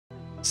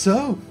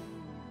So,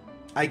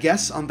 I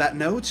guess on that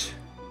note,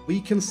 we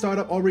can start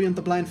up Ori and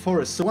the Blind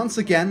Forest. So once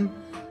again,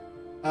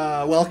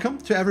 welcome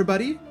to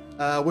everybody.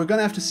 We're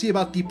gonna have to see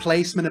about the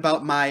placement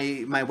about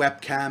my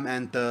webcam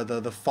and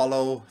the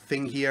follow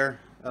thing here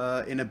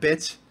in a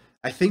bit.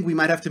 I think we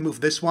might have to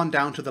move this one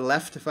down to the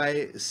left if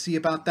I see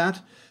about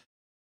that.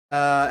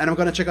 And I'm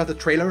gonna check out the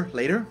trailer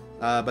later,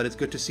 but it's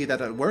good to see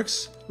that it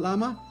works,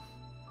 Llama.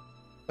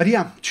 But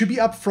yeah, to be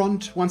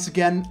upfront, once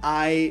again,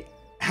 I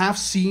have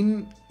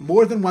seen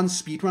more than one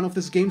speedrun of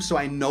this game, so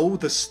I know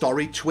the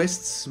story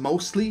twists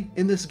mostly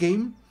in this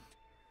game.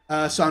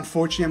 So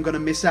unfortunately, I'm gonna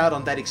miss out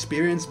on that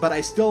experience, but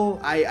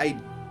I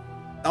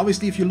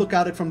obviously, if you look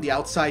at it from the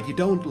outside, you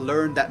don't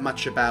learn that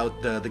much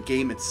about the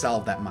game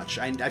itself that much.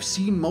 I've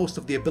seen most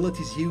of the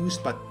abilities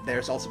used, but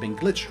there's also been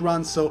glitched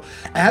runs, so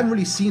I haven't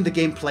really seen the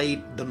game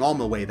played the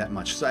normal way that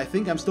much. So I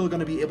think I'm still going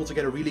to be able to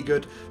get a really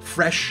good,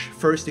 fresh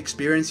first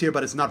experience here,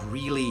 but it's not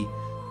really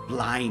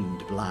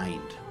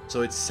blind.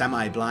 So it's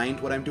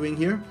semi-blind what I'm doing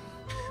here.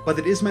 But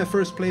it is my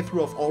first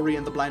playthrough of Ori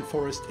and the Blind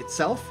Forest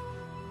itself.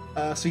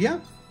 So yeah.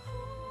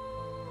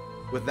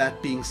 With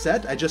that being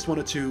said, I just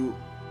wanted to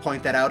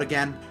point that out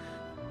again.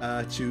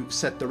 To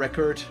set the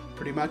record,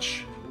 pretty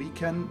much, we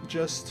can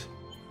just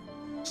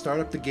start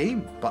up the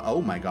game. But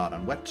oh my god,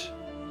 on what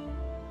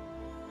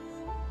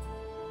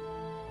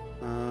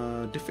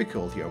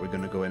difficulty are we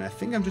gonna go in? I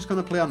think I'm just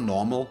gonna play on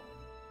normal.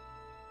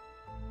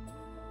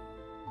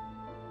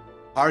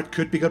 Hard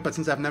could be good, but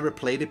since I've never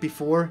played it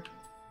before.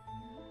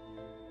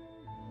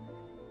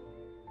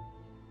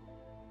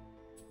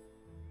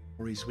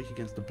 Ori's weak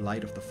against the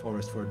blight of the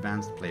forest for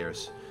advanced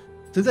players.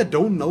 Since I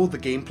don't know the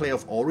gameplay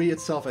of Ori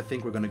itself, I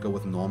think we're gonna go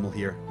with normal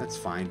here. That's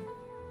fine.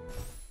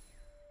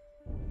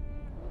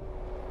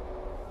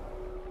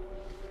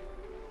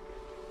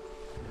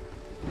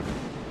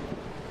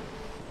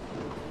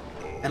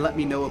 And let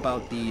me know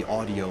about the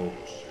audio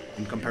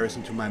in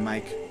comparison to my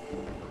mic,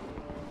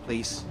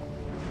 please.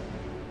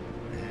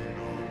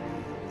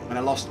 When I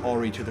lost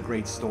Ori to the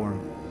Great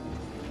Storm.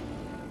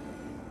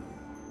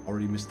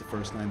 Already missed the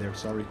first line there,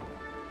 sorry.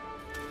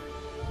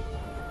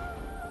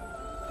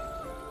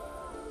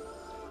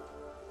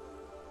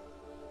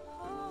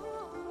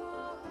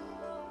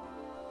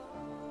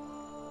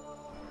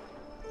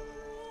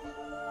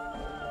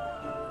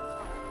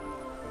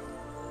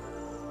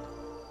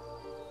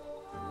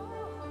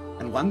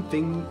 One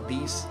thing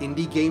these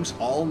indie games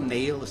all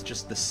nail is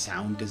just the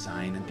sound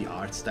design and the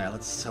art style.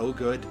 It's so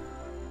good.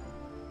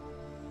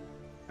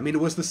 I mean, it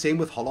was the same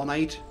with Hollow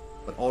Knight,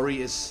 but Ori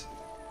is...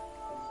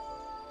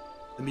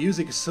 the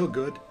music is so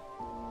good.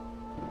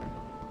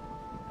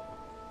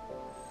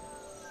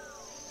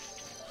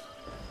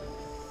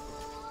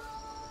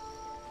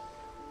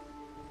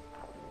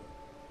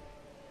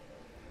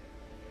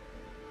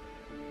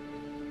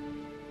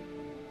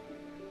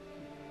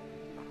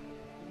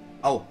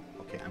 Oh.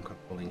 Okay, I'm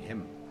controlling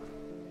him.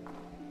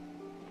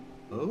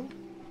 Oh?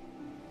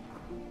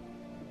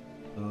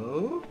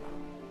 Oh?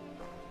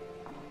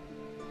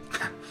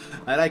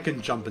 And I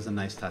can jump is a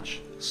nice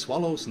touch.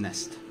 Swallow's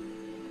nest.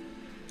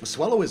 A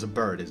swallow is a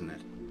bird, isn't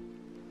it?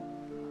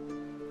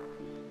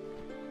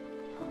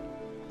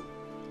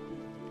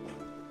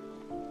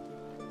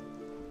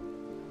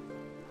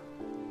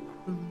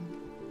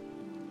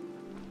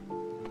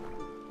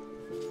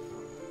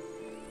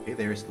 Okay,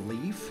 there's the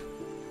leaf.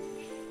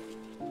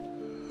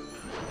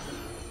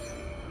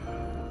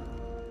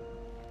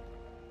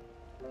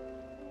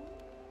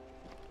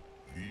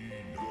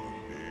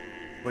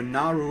 When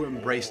Naru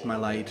embraced my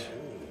light.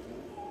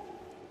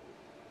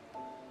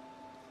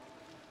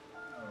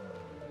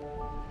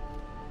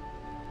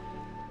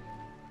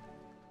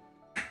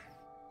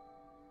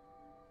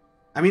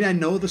 I mean, I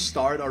know the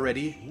start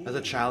already as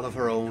a child of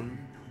her own.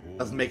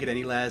 Doesn't make it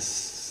any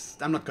less...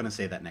 I'm not gonna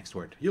say that next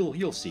word.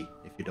 You'll see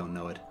if you don't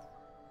know it.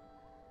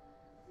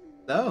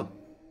 So.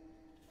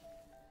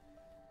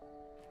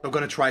 I'm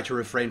gonna try to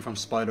refrain from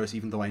spoilers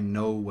even though I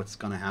know what's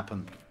gonna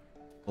happen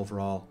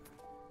overall.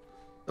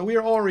 So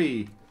we're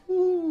Ori!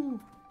 Woo!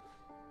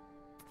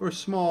 We're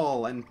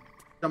small and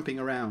jumping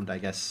around, I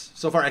guess.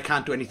 So far I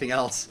can't do anything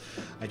else.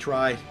 I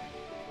tried.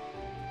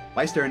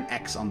 Why is there an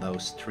X on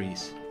those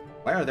trees?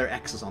 Why are there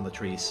X's on the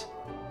trees?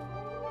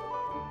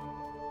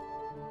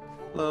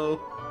 Hello?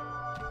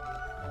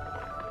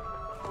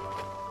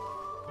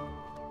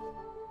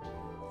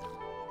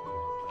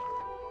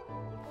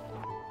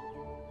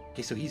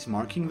 Okay, so he's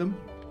marking them?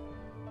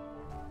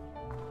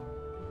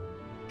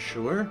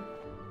 Sure.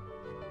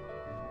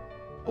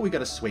 Oh, we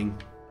got a swing.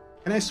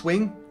 Can I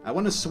swing? I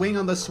want to swing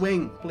on the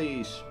swing,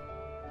 please.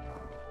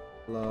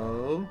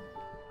 Hello?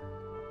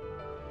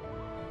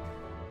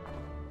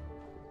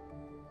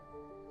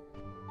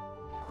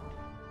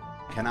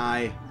 Can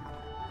I?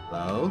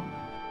 Hello?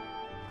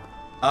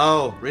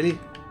 Oh, really?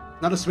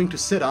 Not a swing to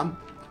sit on.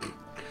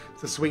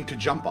 It's a swing to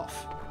jump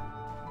off.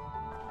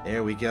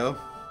 There we go.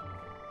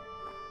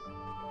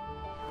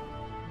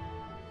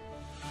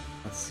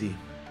 Let's see.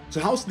 So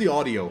how's the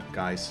audio,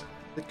 guys?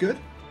 Is it good?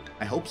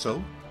 I hope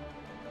so.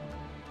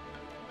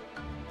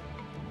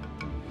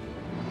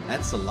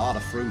 That's a lot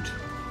of fruit.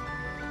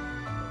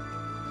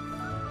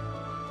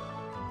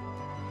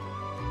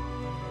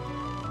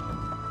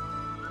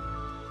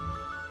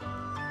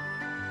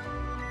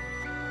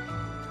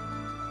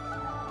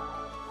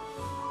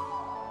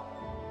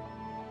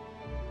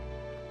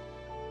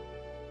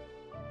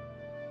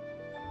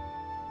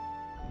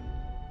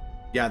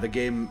 Yeah, the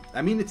game,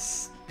 I mean,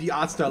 the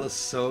art style is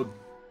so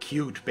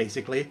cute,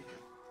 basically.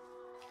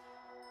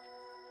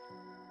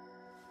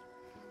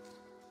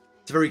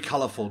 It's a very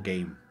colorful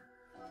game,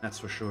 that's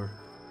for sure.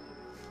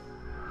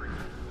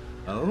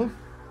 Oh?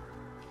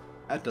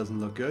 That doesn't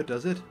look good,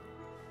 does it?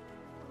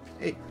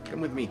 Hey, come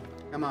with me.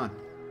 Come on.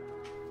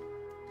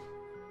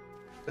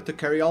 Got to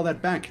carry all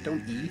that back.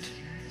 Don't eat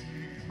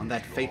on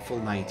that fateful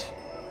night.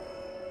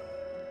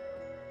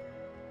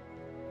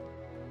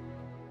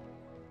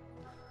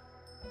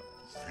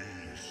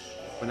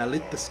 When I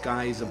lit the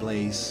skies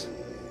ablaze.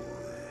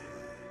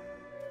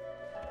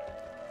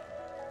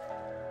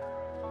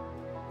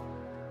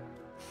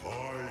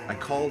 I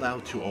called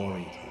out to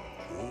Ori.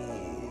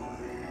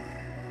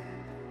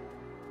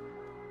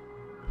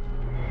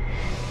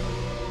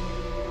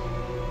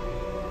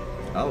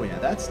 Oh yeah,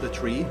 that's the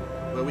tree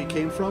where we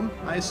came from,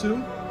 I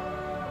assume.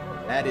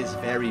 That is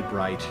very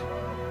bright.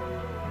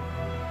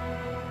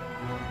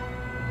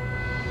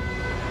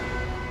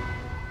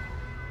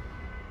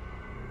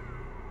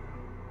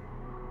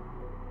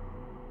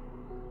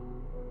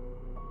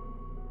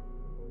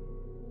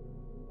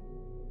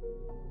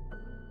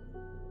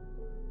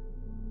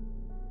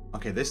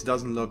 Okay, this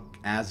doesn't look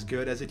as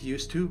good as it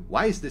used to.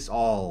 Why is this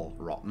all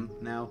rotten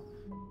now?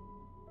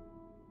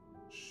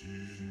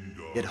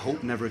 Yet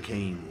hope never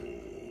came.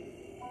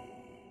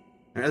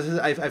 As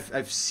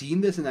I've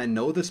seen this and I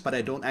know this, but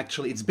I don't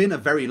actually... It's been a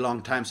very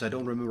long time, so I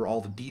don't remember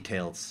all the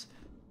details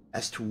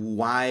as to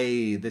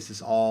why this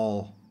is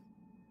all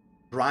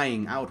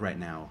drying out right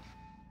now,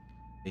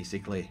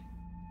 basically.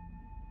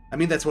 I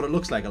mean, that's what it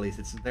looks like, at least.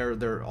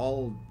 They're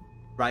all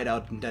dried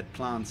out and dead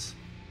plants.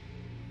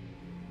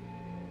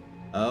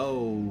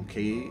 Oh,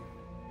 okay.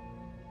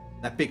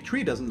 That big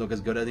tree doesn't look as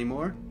good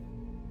anymore.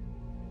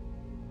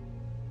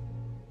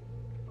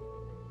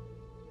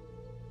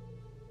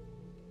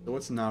 So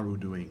what's Naru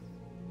doing?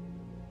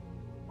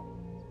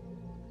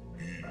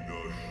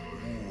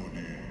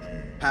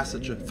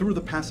 Through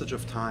the passage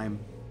of time.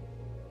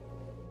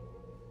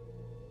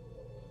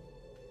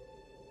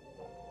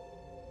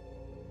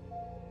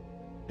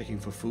 Checking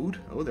for food.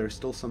 Oh, there's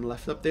still some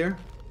left up there.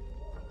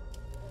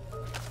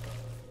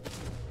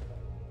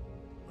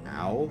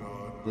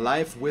 Ow.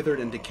 Life withered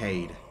and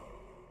decayed.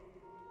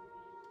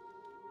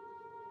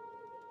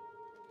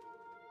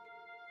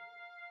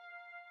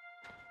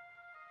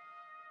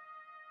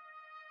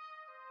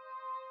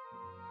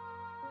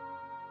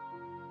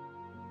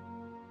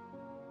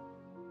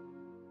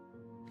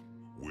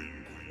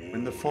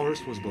 When the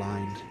forest was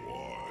blind.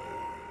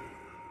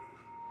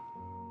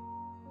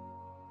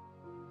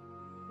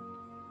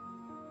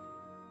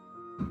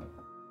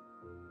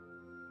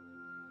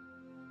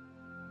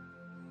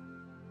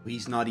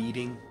 He's not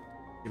eating,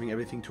 giving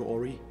everything to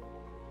Ori.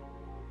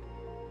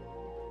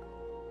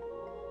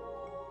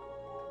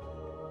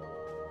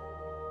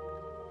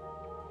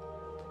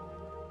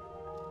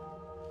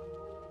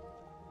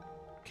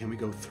 Can we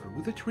go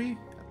through the tree?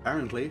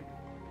 Apparently.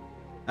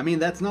 I mean,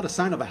 that's not a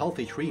sign of a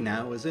healthy tree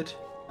now, is it?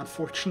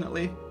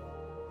 Unfortunately.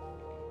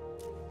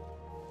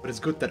 But it's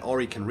good that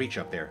Ori can reach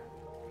up there.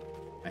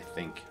 I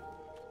think.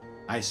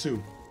 I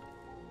assume.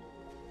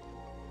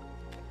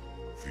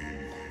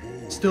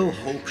 Still,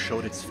 hope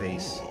showed its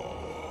face.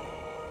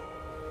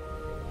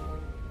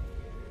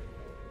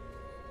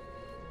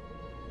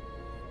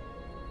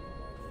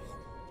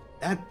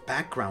 That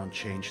background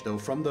change, though,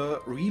 from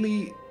the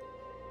really...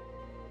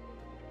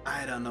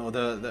 I don't know,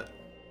 the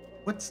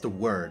what's the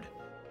word?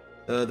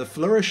 The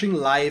flourishing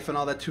life and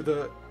all that to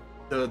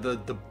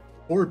the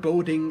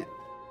foreboding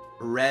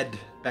red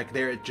back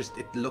there,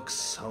 it looks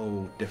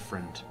so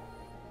different.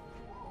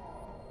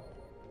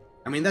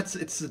 I mean,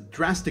 it's a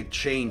drastic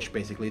change,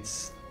 basically.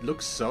 It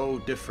looks so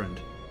different.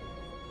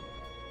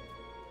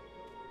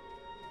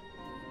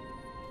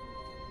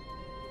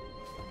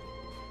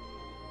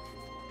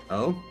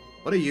 Oh,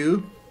 what are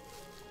you?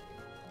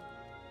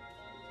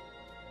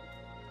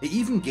 They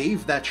even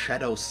gave that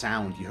shadow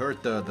sound. You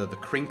heard the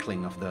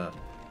crinkling of the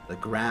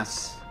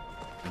grass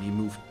when he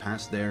moved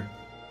past there.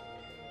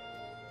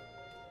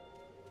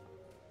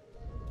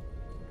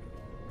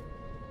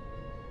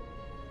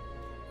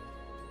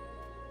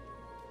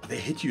 They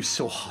hit you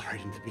so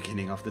hard in the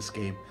beginning of this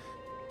game.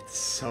 It's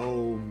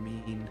so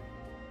mean.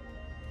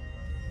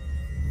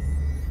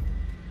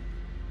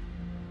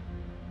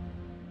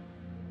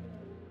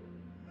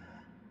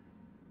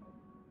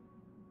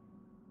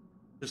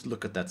 Just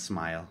look at that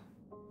smile.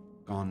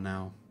 Gone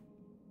now.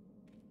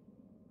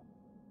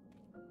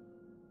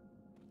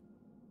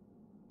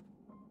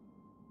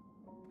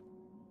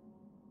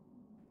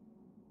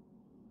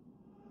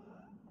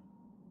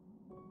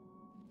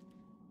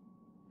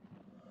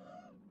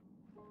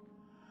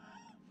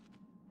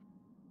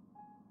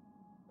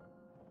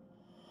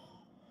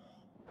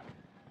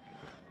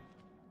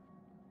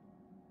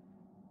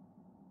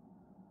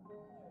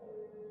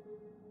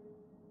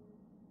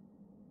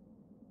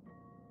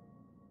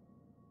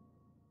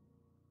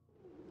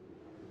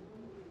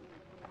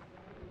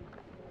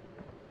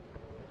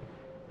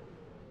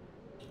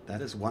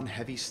 That is one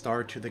heavy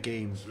start to the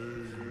game.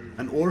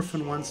 An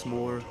orphan once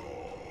more.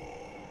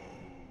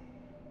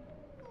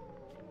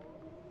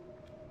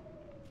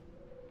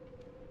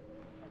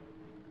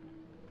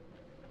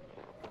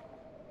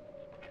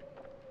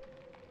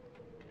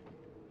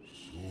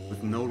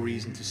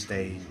 reason to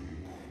stay.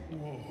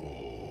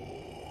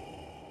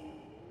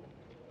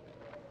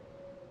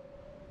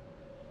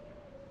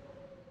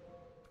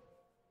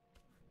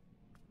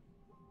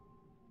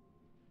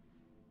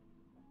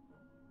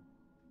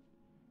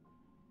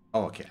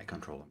 Oh, okay, I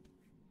control him.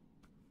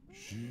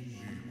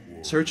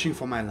 Searching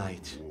for my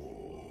light.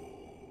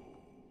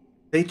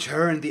 They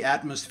turn the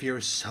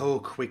atmosphere so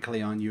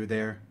quickly on you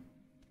there.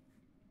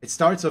 It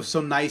starts off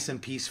so nice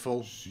and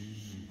peaceful,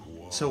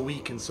 so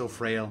weak and so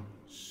frail.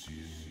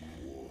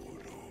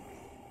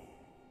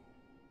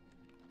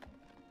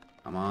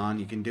 Come on,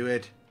 you can do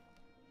it.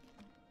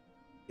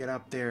 Get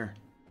up there.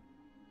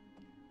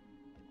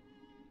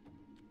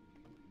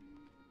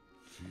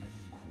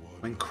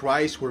 When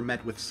cries were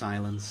met with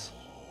silence.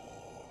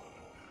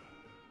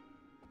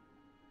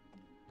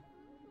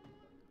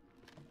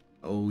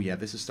 Oh yeah,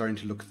 this is starting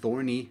to look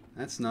thorny.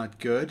 That's not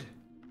good.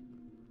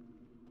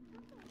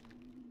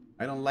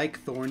 I don't like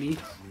thorny.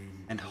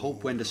 And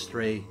hope went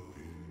astray.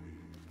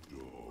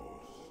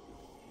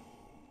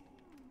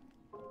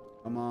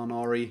 Come on,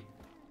 Ori.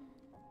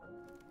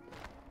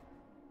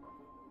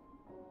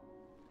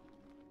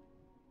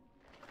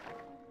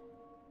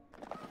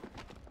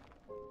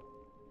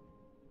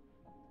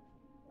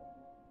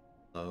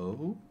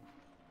 Hello?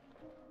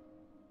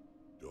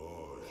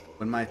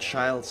 When my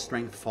child's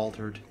strength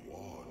faltered.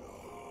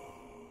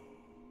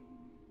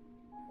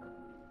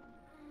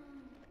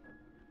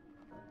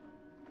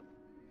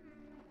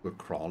 We're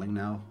crawling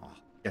now. Oh,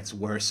 it gets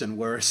worse and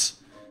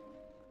worse.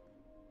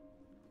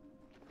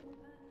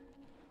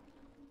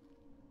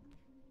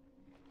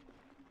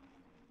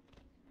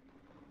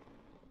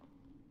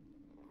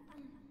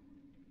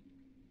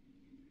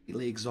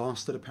 Really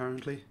exhausted,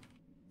 apparently.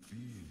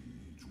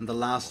 And the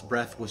last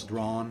breath was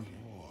drawn.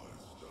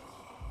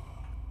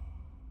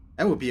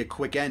 That would be a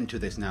quick end to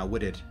this now,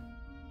 would it?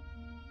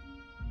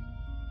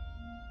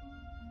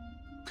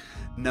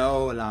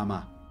 No,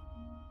 Llama.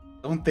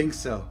 Don't think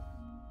so.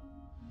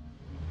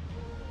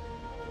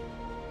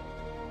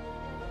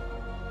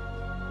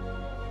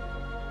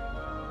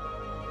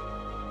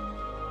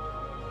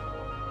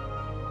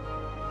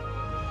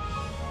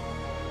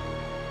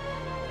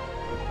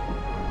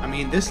 I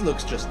mean, this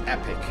looks just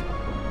epic.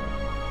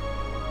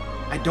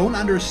 I don't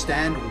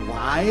understand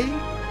why,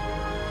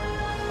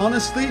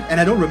 honestly, and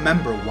I don't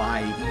remember why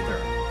either,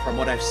 from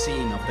what I've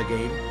seen of the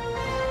game.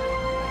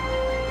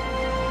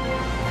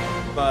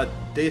 But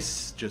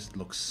this just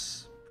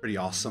looks pretty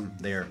awesome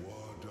there.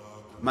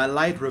 My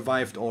light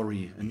revived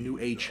Ori, a new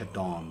age had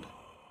dawned.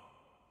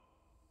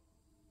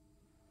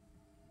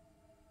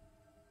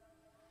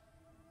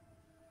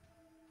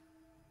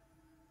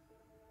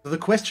 So the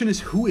question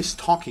is, who is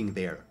talking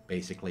there,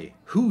 basically?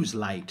 Whose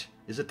light?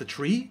 Is it the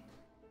tree?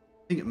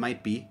 I think it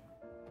might be.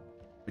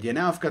 But yeah,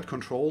 now I've got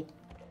control.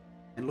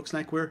 And looks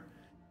like we're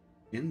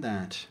in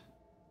that.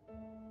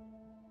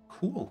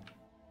 Cool.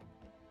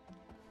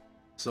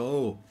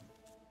 So,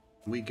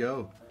 we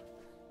go.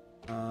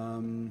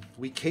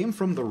 We came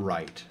from the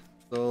right.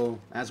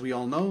 So, as we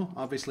all know,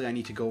 obviously I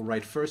need to go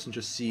right first and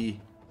just see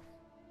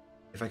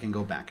if I can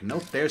go back.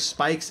 Nope, there's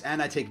spikes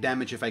and I take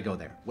damage if I go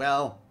there.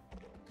 Well...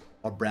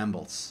 Or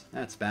brambles.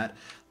 That's bad.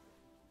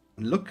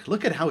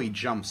 Look at how he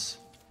jumps.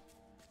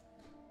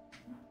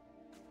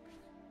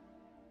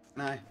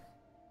 Can I?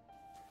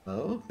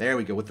 Oh, there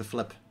we go with the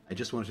flip. I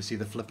just wanted to see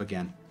the flip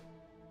again.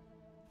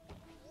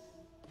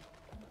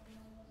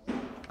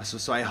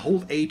 So I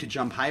hold A to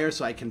jump higher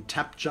so I can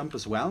tap jump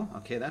as well.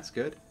 Okay, that's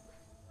good.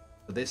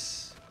 So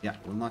this, yeah,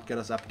 will not get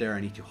us up there.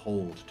 I need to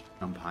hold to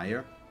jump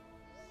higher.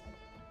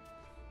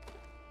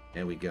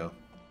 There we go.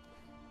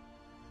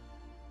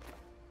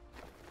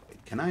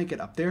 Can I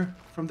get up there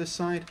from this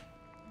side?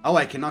 Oh,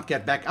 I cannot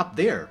get back up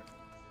there.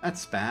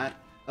 That's bad.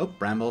 Oh,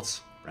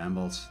 brambles.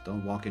 Brambles.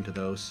 Don't walk into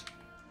those.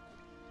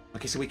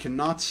 Okay, so we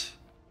cannot...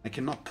 I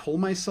cannot pull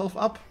myself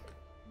up.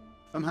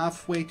 I'm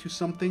halfway to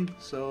something,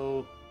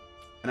 so...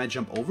 Can I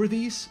jump over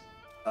these?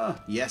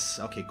 Yes.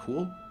 Okay,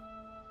 cool.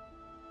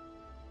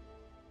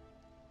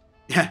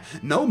 Yeah,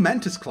 no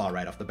Mantis Claw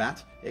right off the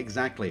bat.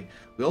 Exactly.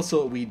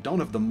 We don't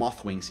have the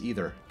Moth Wings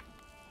either.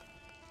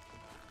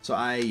 So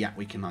yeah,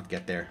 we cannot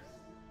get there.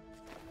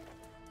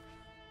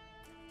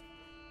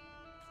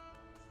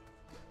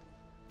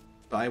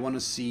 I want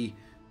to see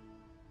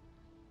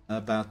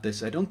about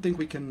this. I don't think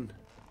we can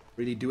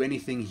really do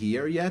anything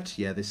here yet.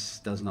 Yeah, this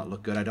does not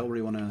look good. I don't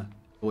really want to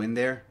go in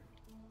there.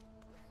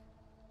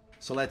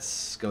 So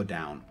let's go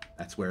down.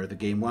 That's where the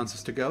game wants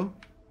us to go.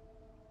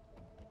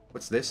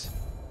 What's this?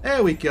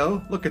 There we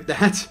go. Look at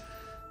that.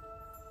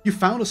 You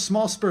found a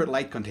small Spirit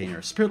Light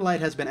container. Spirit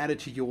Light has been added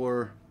to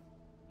your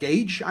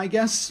gauge, I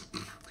guess.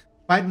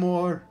 5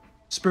 more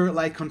Spirit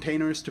Light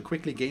containers to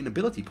quickly gain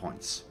ability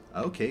points.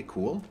 Okay,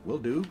 cool. Will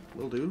do.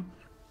 Will do.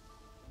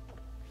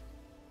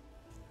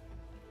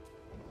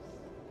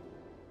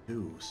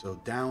 Ooh, so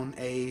down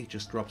A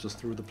just drops us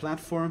through the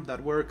platform.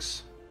 That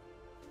works.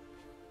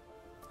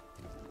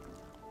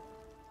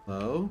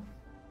 Hello?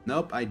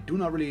 Nope, I do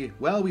not really...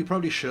 Well, we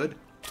probably should.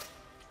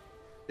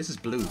 This is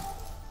blue.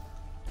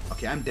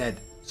 Okay, I'm dead.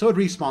 So it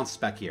respawns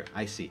back here.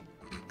 I see.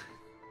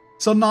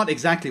 So not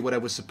exactly what I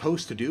was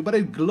supposed to do, but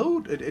it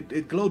glowed.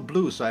 It glowed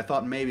blue, so I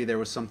thought maybe there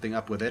was something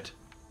up with it.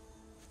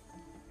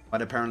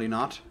 But apparently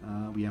not.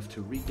 We have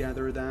to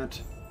regather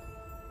that.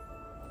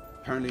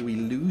 Apparently we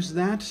lose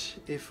that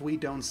if we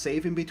don't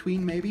save in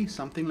between, maybe?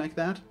 Something like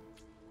that.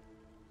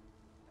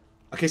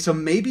 Okay, so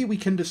maybe we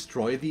can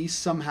destroy these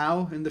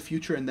somehow in the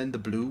future and then the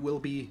blue will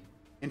be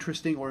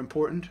interesting or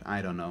important?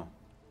 I don't know.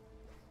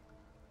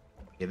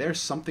 Okay,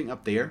 there's something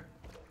up there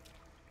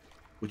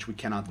which we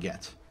cannot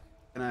get.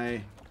 Can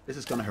I... This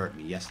is gonna hurt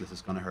me. Yes, this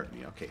is gonna hurt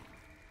me. Okay.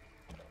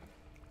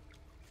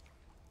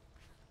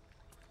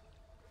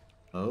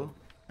 Oh,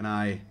 can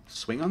I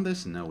swing on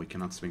this? No, we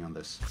cannot swing on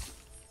this.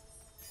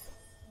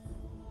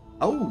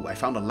 Oh, I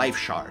found a life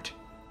shard.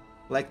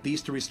 Like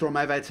these to restore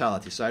my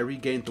vitality. So I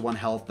regained the 1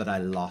 health that I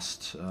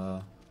lost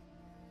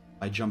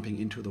by jumping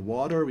into the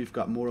water. We've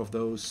got more of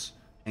those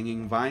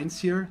hanging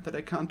vines here that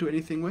I can't do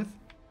anything with.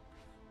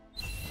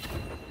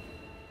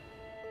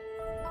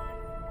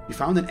 You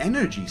found an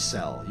energy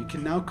cell. You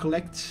can now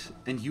collect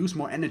and use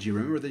more energy.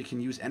 Remember that you can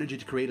use energy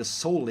to create a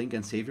soul link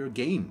and save your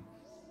game.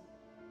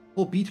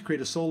 Hold B to create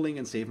a soul link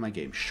and save my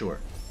game. Sure.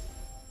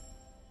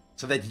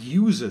 So that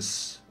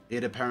uses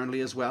it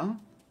apparently as well.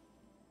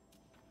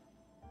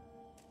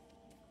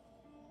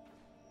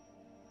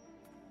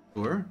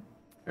 Sure.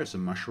 There's a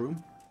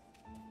mushroom.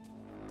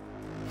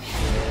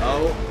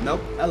 Oh,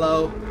 nope.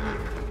 Hello.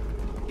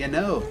 Yeah,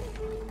 no.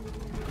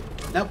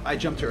 Nope, I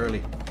jumped too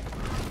early.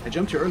 I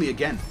jumped too early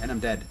again, and I'm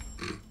dead.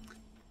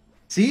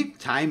 See?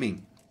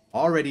 Timing.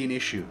 Already an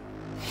issue.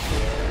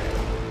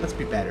 Let's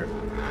be better.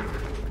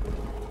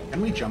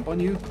 Can we jump on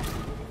you?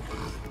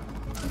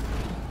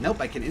 Nope,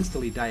 I can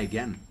instantly die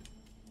again.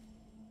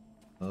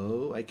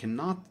 Oh, I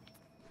cannot.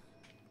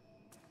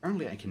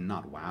 Apparently I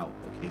cannot. Wow.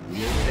 Okay,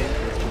 weird thing.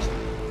 Let's just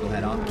go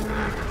head on.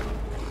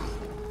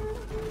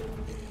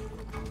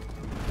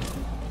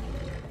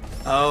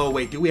 Oh,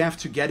 wait, do we have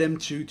to get him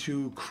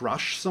to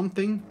crush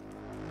something?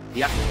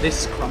 Yeah,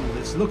 this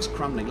looks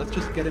crumbling. Let's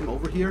just get him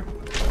over here.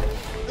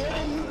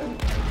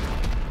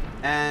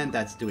 And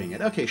that's doing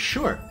it. Okay,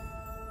 sure.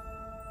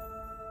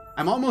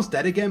 I'm almost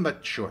dead again,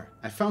 but sure.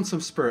 I found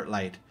some spirit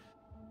light.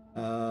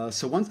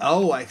 So once...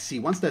 Oh, I see.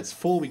 Once that's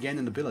full, we gain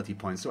an ability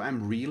point. So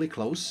I'm really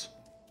close.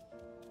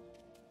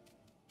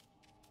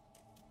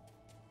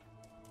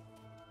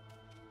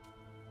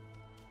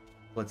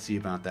 Let's see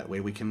about that way.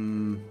 We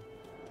can...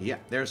 Yeah,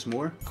 there's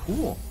more.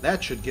 Cool.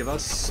 That should give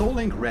us Soul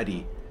Link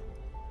ready.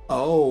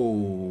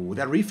 Oh,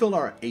 that refilled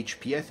our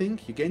HP, I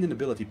think. You gain an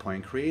ability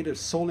point. Create a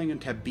Soul Link and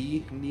tab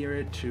B near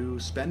it to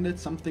spend it.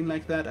 Something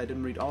like that. I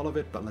didn't read all of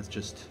it, but let's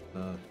just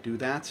do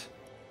that.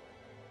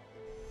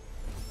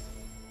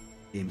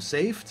 Game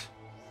saved.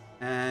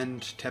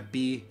 And tab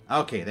B.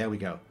 Okay, there we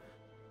go.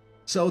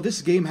 So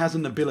this game has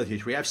an ability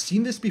tree. I've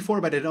seen this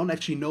before, but I don't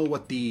actually know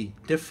what the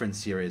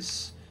difference here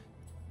is.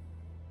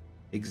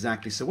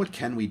 Exactly. So what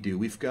can we do?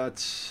 We've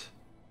got...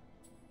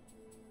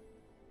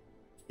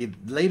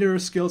 Later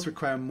skills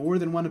require more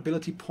than 1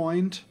 ability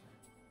point.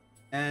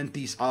 And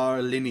these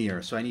are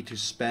linear, so I need to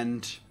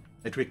spend...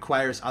 It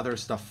requires other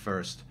stuff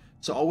first.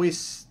 So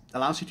always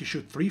allows you to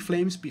shoot 3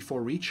 flames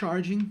before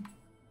recharging.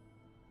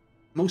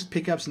 Most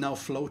pickups now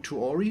flow to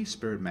Ori.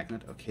 Spirit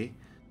Magnet, okay.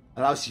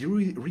 Allows you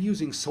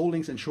reusing Soul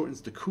Links and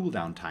shortens the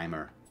cooldown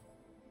timer.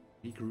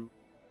 Regroup.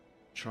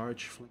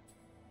 Charge flame.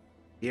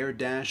 Air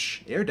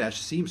dash. Air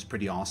dash seems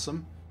pretty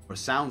awesome. Or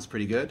sounds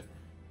pretty good.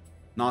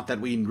 Not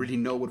that we really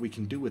know what we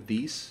can do with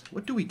these.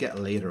 What do we get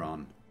later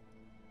on?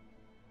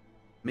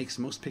 Makes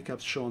most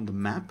pickups show on the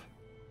map.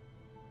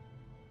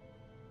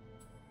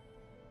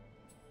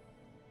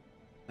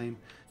 I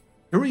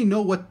don't really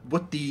know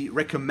what the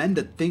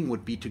recommended thing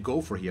would be to go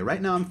for here. Right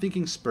now I'm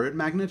thinking Spirit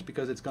Magnet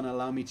because it's going to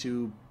allow me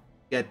to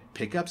get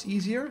pickups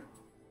easier.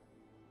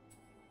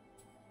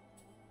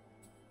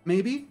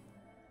 Maybe?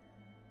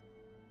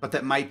 But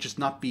that might just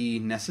not be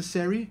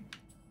necessary.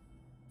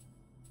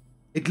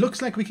 It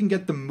looks like we can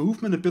get the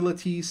movement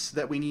abilities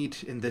that we need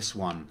in this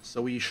one.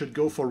 So we should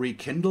go for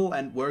Rekindle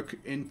and work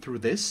in through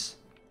this.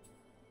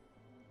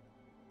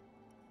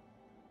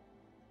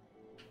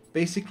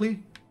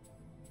 Basically.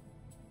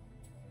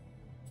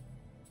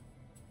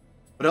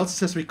 But else it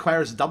says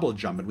requires double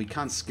jump, and we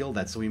can't skill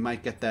that, so we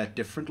might get that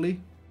differently.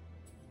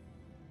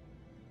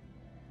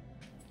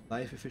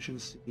 Life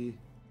efficiency.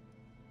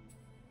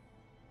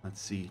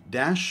 Let's see.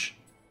 Dash.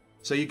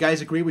 So you guys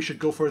agree we should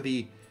go for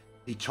the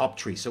top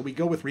tree. So we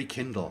go with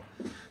Rekindle.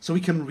 So we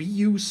can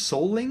reuse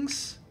Soul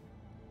Links.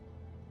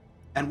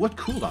 And what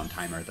cooldown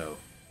timer, though?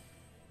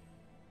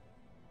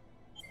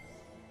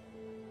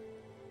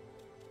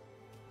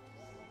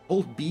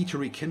 Hold B to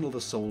rekindle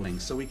the Soul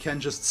Link. So we can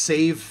just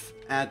save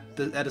at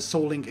a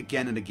Soul Link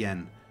again and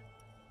again.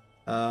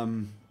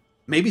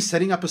 Maybe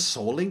setting up a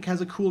Soul Link has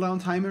a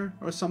cooldown timer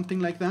or something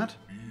like that?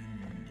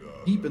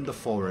 Deep in the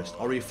forest.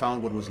 Ori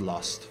found what was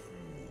lost.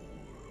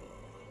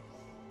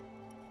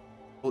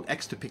 Hold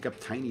X to pick up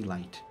Tiny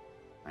Light.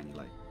 Tiny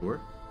Light,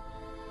 sure.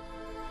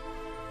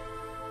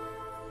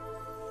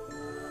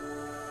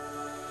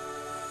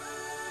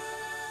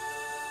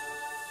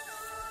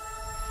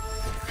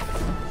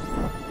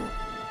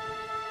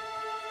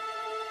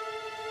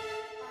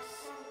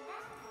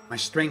 My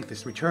strength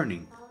is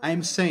returning. I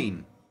am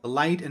sane. The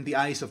light in the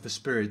eyes of the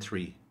spirit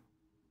tree.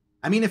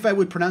 I mean, if I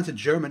would pronounce it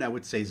German, I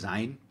would say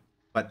sein.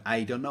 But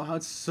I don't know how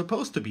it's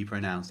supposed to be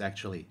pronounced,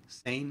 actually.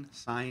 Sane,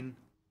 sign,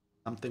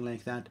 something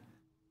like that.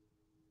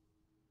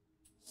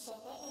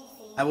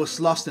 I was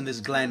lost in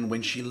this glen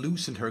when she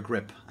loosened her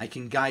grip. I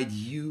can guide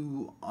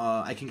you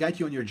on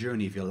your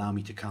journey if you allow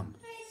me to come.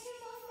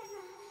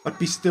 But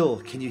be still,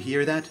 can you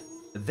hear that?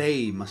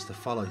 They must have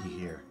followed you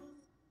here.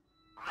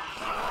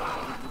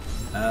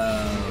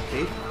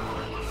 Okay.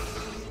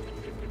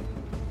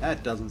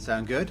 That doesn't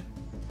sound good.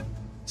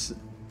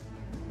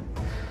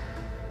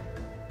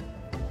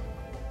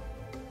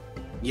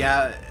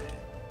 Yeah,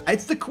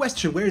 it's the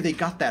question where they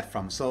got that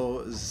from.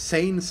 So,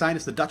 sane sign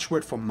is the Dutch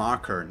word for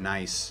marker.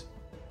 Nice.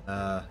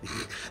 The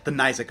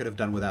nice I could have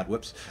done without.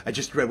 Whoops. I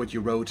just read what you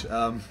wrote.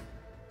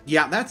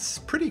 Yeah, that's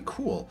pretty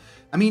cool.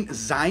 I mean,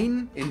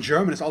 sein in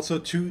German is also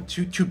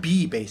to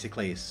be,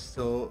 basically.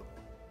 So,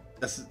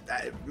 that's,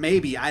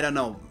 maybe, I don't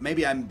know.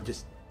 Maybe I'm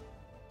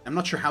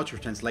not sure how to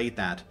translate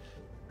that,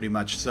 pretty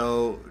much.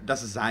 So,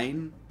 das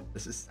sein,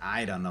 this is,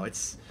 I don't know.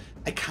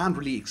 I can't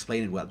really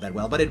explain it that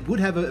well, but it would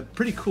have a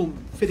pretty cool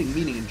fitting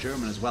meaning in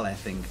German as well, I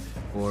think,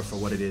 for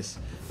what it is.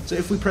 So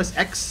if we press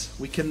X,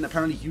 we can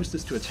apparently use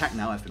this to attack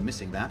now. I've been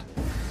missing that.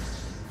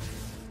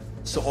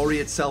 So Ori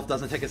itself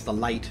doesn't attack, it's the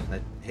light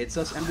that hits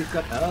us, and we've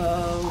got...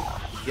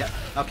 Oh, yeah.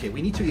 Okay,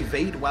 we need to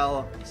evade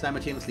while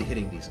simultaneously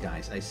hitting these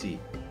guys. I see.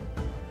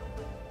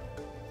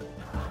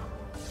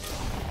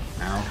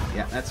 Ow.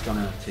 Yeah, that's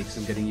gonna take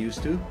some getting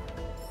used to.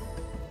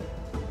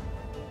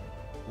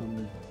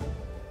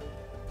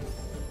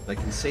 I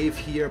can save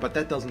here, but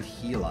that doesn't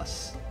heal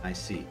us. I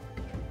see.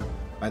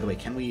 By the way,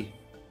 can we...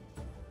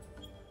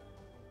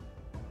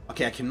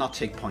 Okay, I cannot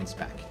take points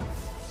back.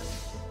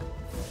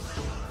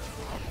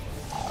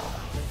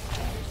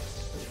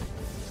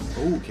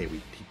 Okay,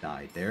 he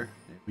died there.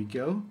 There we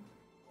go.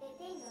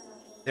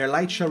 Their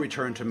light shall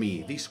return to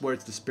me. These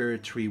words the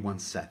spirit tree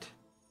once said.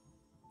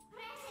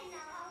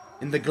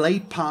 In the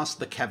glade past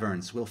the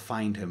caverns, we'll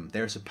find him.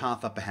 There's a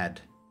path up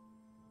ahead.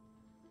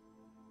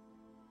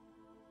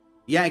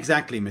 Yeah,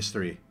 exactly,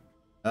 mystery.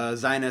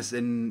 Sein as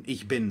in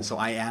ich bin, so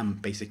I am,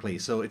 basically.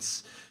 So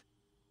it's...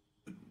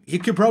 You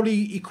could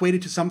probably equate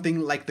it to something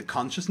like the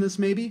consciousness,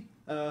 maybe,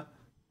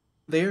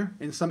 there,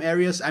 in some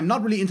areas. I'm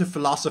not really into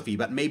philosophy,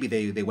 but maybe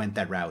they went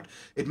that route.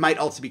 It might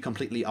also be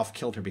completely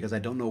off-kilter, because I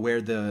don't know where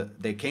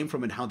they came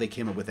from and how they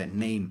came up with that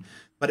name.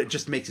 But it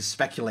just makes you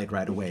speculate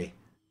right away.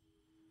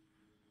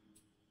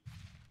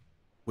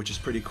 Which is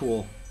pretty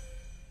cool.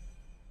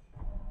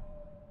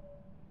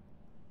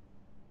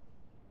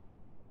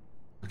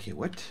 Okay,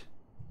 what?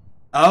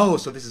 Oh,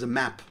 so this is a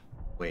map.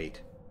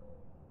 Wait.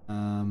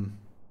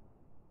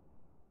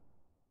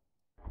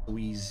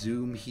 We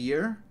zoom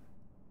here.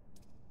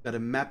 Got a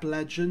map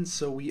legend,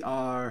 so we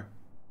are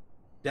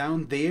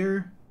down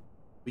there.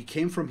 We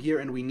came from here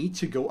and we need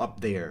to go up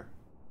there.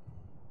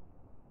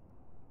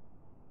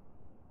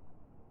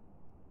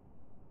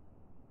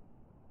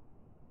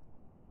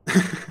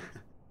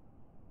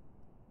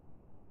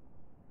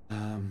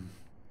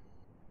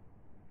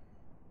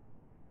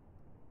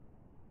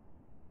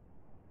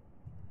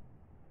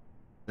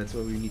 That's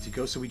where we need to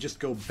go. So we just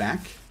go back,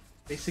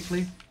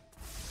 basically.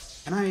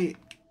 Can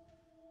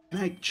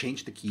I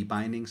change the key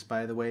bindings,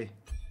 by the way?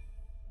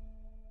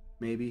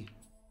 Maybe.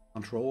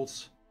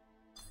 Controls.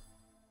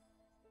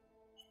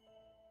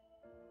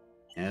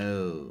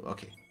 Oh,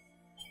 okay.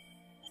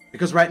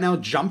 Because right now,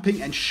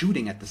 jumping and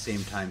shooting at the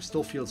same time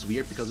still feels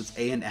weird because it's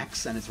A and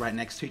X and it's right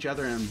next to each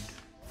other, and I'm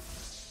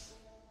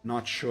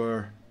not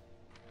sure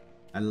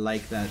I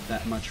like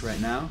that much right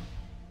now.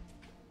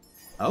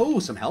 Oh,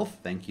 some health.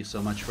 Thank you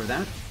so much for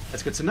that.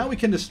 That's good. So now we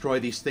can destroy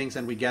these things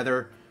and we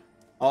gather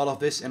all of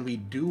this, and we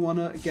do want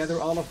to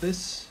gather all of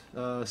this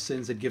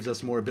since it gives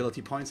us more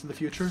ability points in the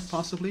future,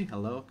 possibly.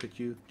 Hello, could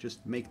you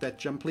just make that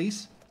jump,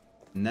 please?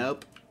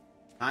 Nope.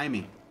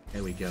 Timing.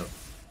 There we go.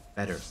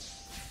 Better.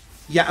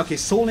 Yeah, okay,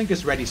 Soul Link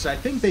is ready, so I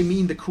think they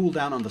mean the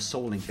cooldown on the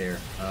Soul Link there.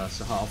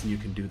 So how often you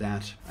can do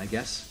that, I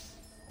guess.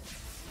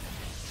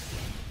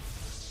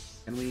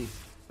 Can we...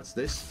 What's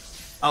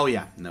this? Oh,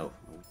 yeah, no.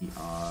 We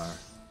are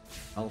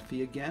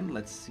healthy again.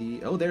 Let's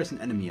see. Oh, there's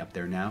an enemy up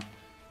there now.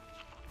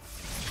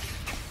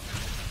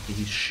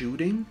 He's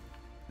shooting.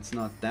 It's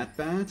not that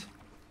bad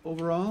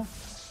overall.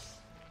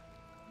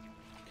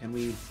 Can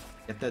we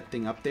get that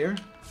thing up there?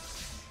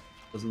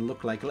 Doesn't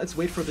look like it. Let's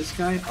wait for this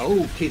guy.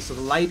 Oh, okay, so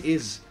the light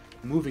is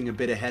moving a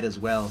bit ahead as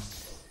well.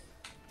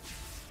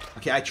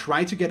 Okay, I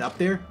tried to get up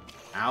there.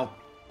 Ow.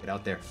 Get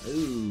out there.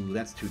 Ooh,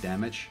 that's 2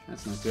 damage.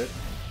 That's not good.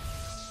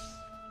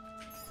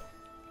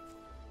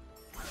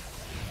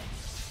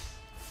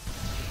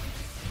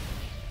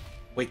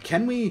 Wait,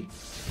 can we...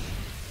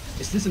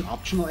 Is this an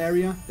optional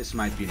area? This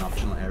might be an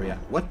optional area.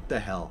 What the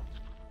hell?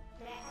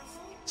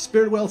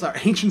 Spirit wells are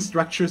ancient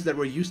structures that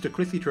were used to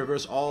quickly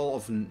traverse all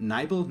of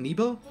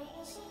Nibel?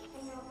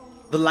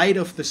 The light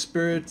of the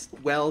spirit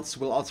wells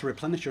will also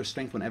replenish your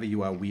strength whenever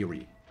you are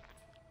weary.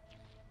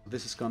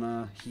 This is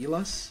gonna heal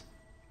us.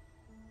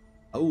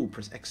 Oh,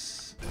 press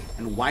X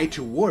and Y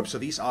to warp. So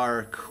these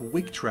are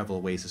quick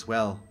travel ways as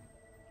well.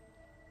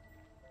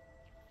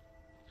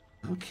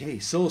 Okay,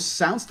 so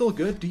sounds still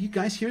good. Do you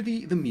guys hear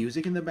the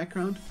music in the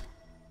background?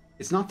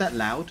 It's not that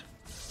loud,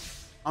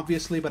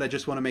 obviously, but I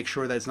just want to make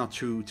sure that it's not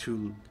too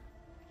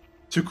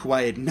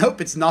quiet. Nope,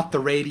 it's not the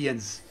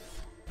Radiance.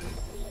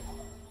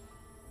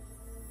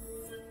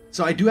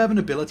 So I do have an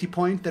ability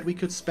point that we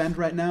could spend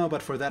right now,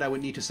 but for that I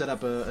would need to set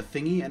up a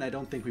thingy, and I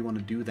don't think we want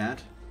to do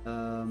that.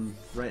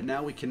 Right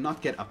now we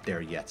cannot get up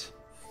there yet.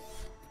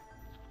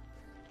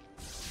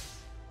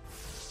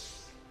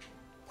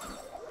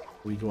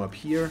 We go up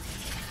here.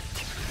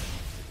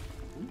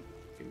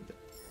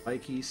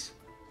 Keys.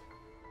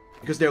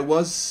 Because there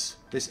was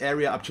this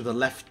area up to the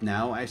left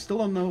now. I still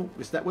don't know.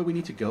 Is that where we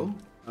need to go?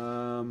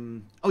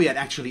 Oh yeah, it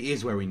actually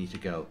is where we need to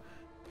go.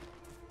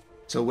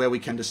 So where we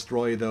can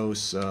destroy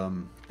those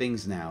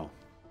things now,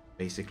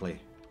 basically.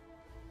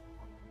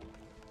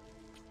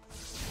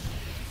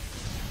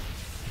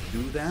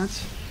 Do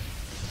that.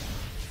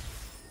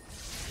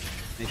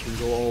 Make him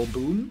go all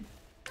boom.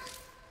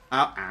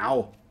 Ow,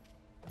 ow.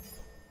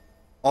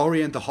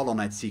 Ori and the Hollow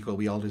Knight sequel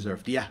we all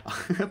deserved. Yeah,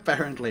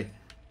 apparently.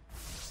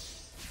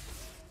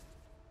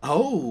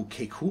 Oh,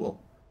 okay,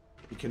 cool.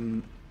 We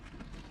can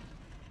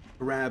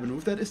grab and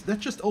move. That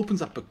just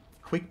opens up a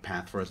quick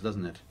path for us,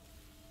 doesn't it?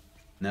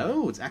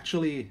 No, it's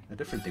actually a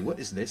different thing. What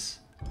is this?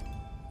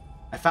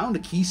 I found a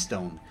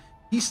keystone.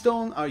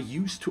 Keystones are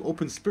used to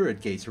open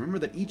spirit gates. Remember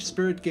that each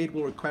spirit gate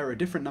will require a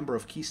different number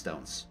of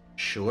keystones.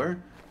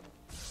 Sure.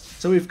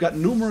 So we've got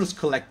numerous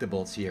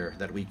collectibles here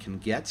that we can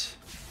get,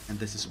 and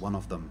this is one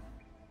of them.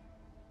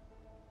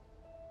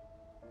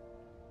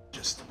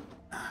 Just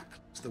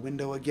close the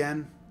window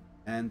again.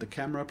 And the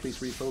camera, please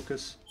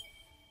refocus.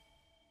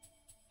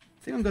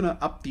 I think I'm gonna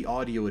up the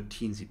audio a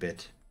teensy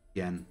bit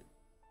again.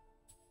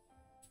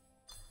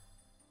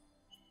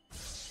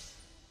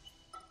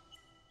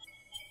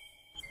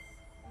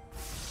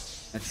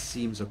 That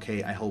seems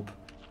okay, I hope.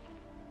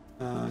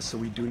 So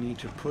we do need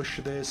to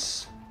push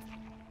this.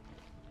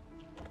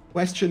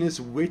 Question is,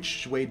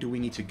 which way do we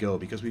need to go?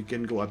 Because we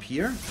can go up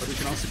here, but we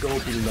can also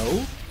go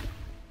below.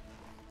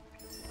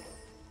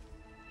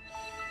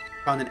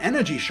 Found an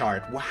energy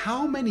shard. Well,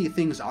 how many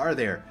things are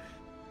there?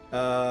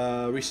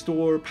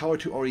 Restore power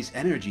to Ori's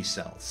energy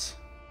cells.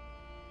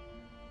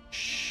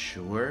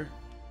 Sure.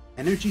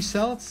 Energy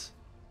cells?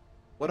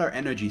 What are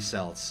energy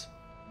cells?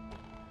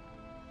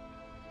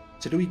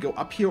 So do we go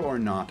up here or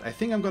not? I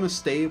think I'm gonna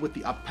stay with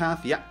the up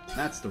path. Yeah,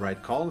 that's the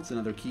right call. It's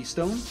another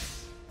keystone.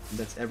 And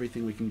that's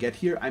everything we can get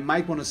here. I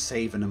might want to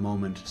save in a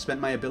moment.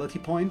 Spend my ability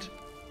point.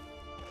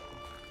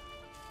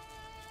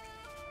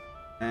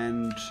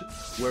 And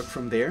work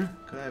from there.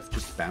 Could I have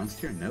just bounced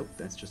here? Nope,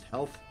 that's just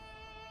health.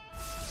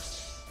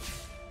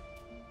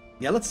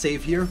 Yeah, let's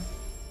save here.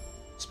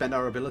 Spend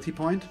our ability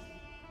point.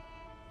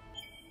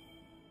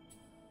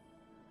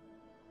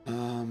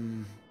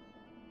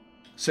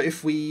 So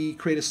if we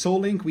create a soul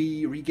link,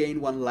 we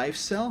regain 1 life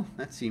cell.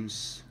 That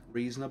seems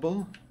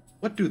reasonable.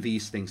 What do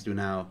these things do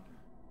now?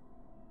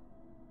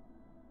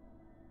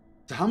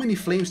 So how many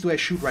flames do I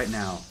shoot right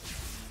now?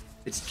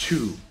 It's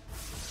 2.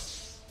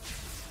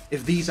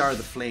 If these are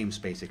the flames,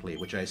 basically,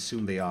 which I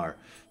assume they are.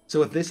 So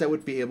with this, I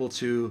would be able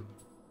to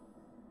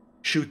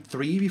shoot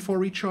 3 before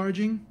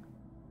recharging.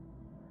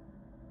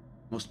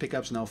 Most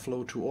pickups now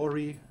flow to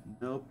Ori.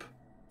 Nope.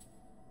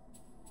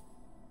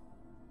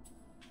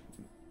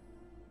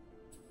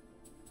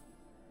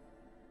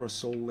 For a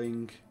soul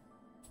link.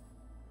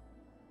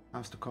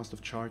 How's the cost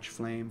of charge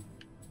flame?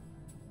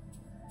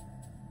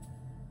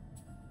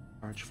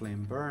 Charge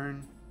flame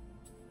burn.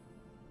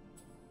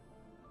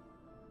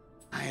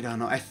 I don't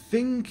know. I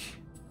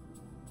think...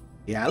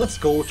 Yeah, let's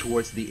go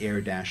towards the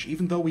air dash,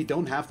 even though we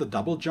don't have the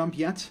double jump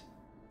yet.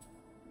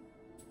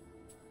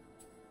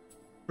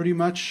 Pretty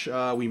much,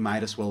 we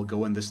might as well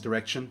go in this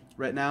direction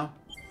right now.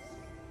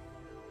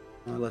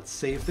 Let's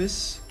save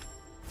this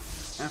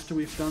after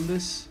we've done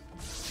this.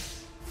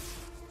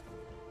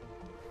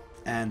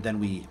 And then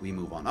we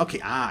move on.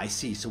 Okay, I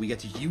see. So we get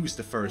to use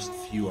the first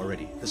few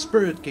already. The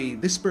spirit gate,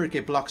 this spirit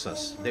gate blocks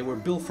us. They were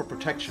built for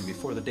protection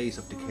before the days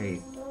of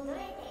decay.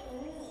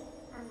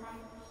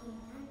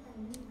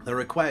 The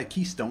required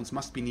keystones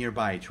must be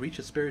nearby. To reach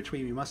the spirit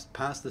tree, we must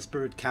pass the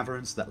spirit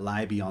caverns that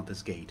lie beyond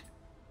this gate.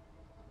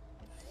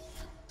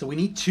 So we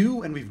need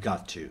 2, and we've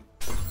got 2.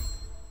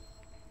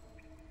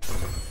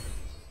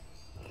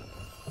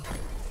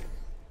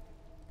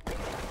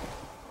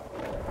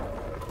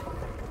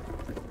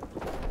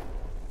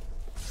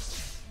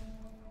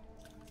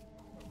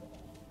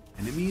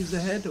 Enemies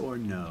ahead or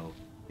no?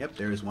 Yep,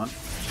 there is one.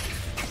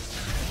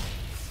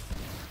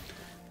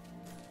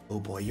 Oh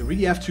boy, you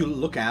really have to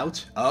look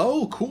out.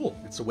 Oh, cool.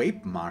 It's a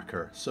waypoint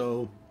marker.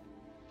 So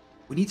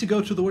we need to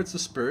go towards the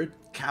spirit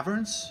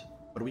caverns,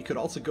 but we could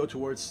also go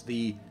towards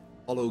the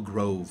Hollow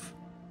Grove.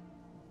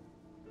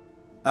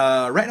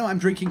 Right now I'm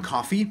drinking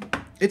coffee.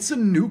 It's a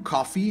new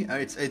coffee.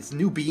 It's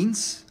new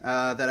beans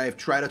that I've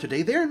tried out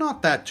today. They're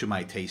not that to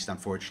my taste,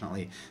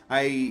 unfortunately.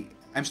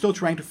 I'm still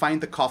trying to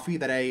find the coffee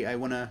that I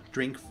want to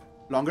drink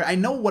longer. I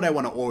know what I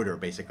want to order,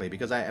 basically,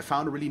 because I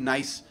found a really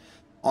nice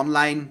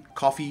online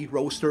coffee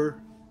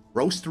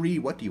roastery,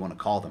 what do you want to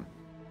call them?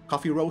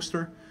 Coffee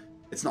roaster.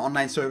 It's an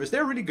online service.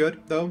 They're really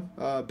good, though,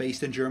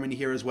 based in Germany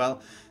here as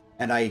well.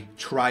 And I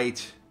tried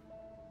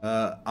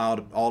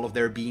out all of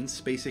their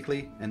beans,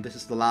 basically, and this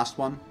is the last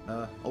one.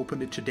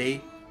 Opened it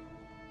today.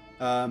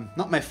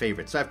 Not my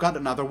favorite, so I've got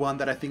another one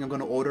that I think I'm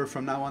going to order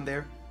from now on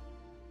there.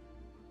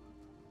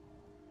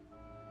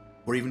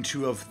 Or even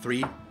 2 of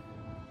 3.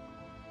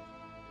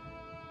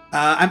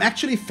 I'm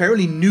actually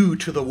fairly new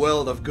to the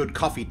world of good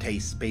coffee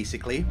taste,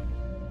 basically.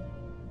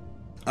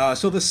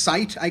 So the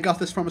site I got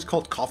this from is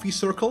called Coffee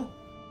Circle,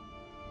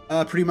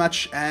 pretty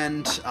much.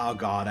 And oh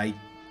god,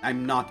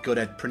 I'm not good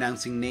at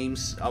pronouncing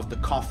names of the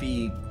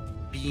coffee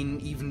bean,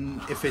 even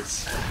if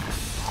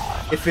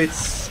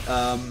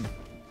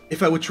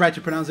I would try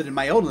to pronounce it in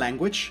my own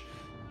language.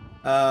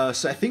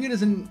 So I think it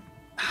is in.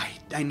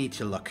 I need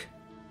to look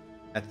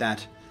at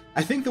that.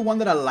 I think the one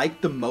that I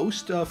liked the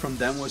most from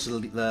them was were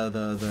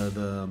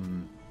the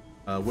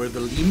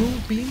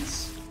limu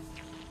beans.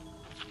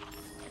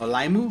 Or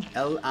limu,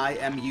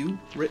 L-I-M-U,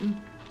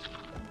 written.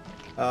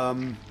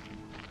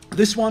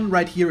 This one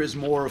right here is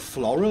more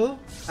floral,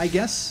 I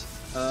guess,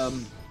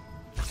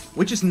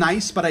 which is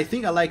nice. But I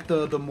think I like the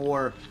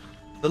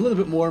little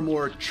bit more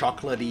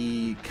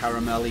chocolatey,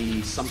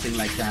 caramelly, something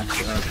like that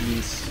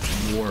beans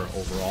more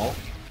overall.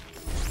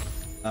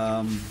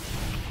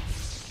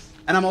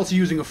 And I'm also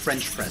using a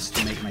French press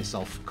to make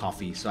myself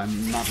coffee, so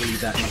I'm not really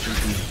that much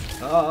into,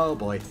 oh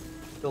boy,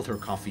 filter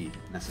coffee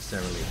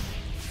necessarily.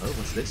 Oh,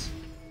 what's this?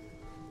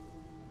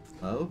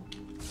 Oh.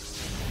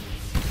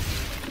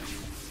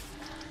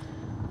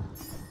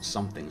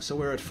 Something. So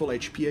we're at full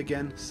HP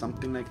again,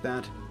 something like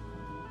that.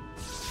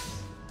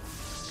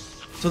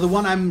 So the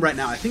one I'm right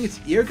now, I think it's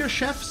Irga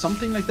Chef,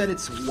 something like that.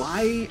 It's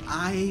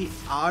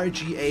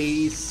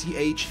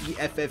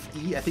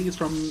Y-I-R-G-A-C-H-E-F-F-E. I think it's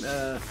from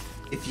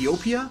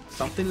Ethiopia,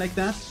 something like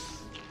that.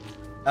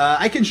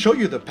 I can show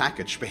you the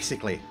package,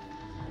 basically.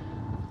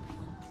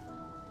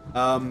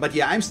 But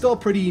yeah, I'm still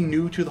pretty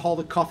new to the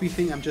whole coffee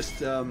thing. I'm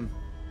just, I'm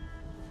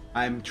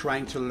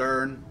trying to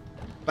learn.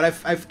 But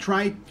I've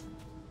tried,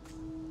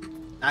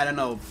 I don't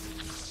know,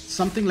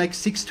 something like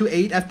 6 to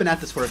 8. I've been at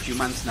this for a few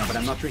months now, but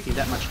I'm not drinking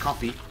that much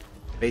coffee,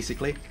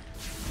 basically,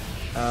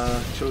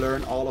 to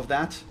learn all of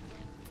that.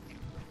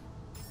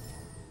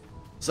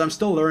 So I'm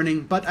still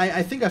learning, but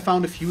I think I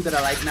found a few that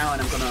I like now,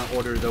 and I'm gonna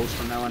order those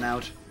from now on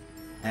out.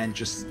 And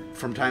just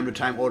from time to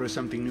time order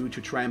something new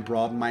to try and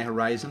broaden my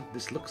horizon.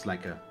 This looks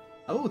like a...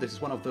 Oh, this is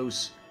one of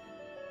those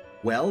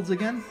wells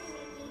again?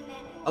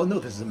 Oh no,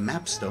 this is a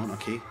map stone,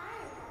 okay.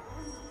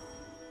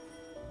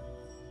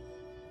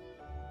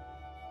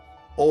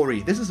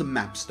 Ori, this is a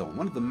map stone,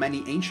 one of the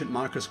many ancient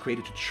markers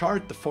created to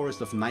chart the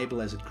forest of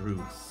Nibel as it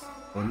grew.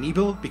 Or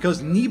Nibel,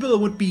 because Nibel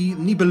would be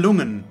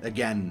Nibelungen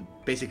again,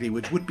 basically,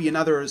 which would be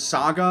another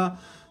saga,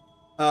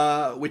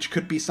 which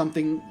could be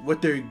something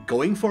what they're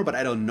going for, but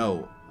I don't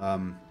know.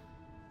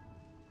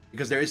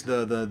 Because there is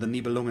the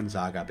Nibelungen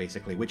saga,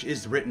 basically, which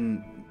is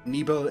written,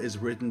 Nibel is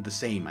written the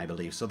same, I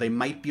believe, so they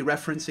might be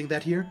referencing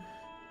that here.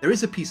 There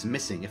is a piece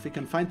missing. If we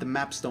can find the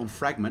mapstone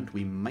fragment,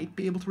 we might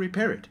be able to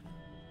repair it.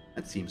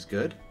 That seems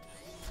good.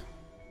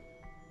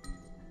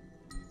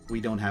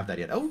 We don't have that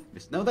yet. Oh,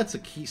 no, that's a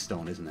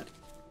keystone, isn't it?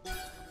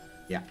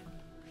 Yeah.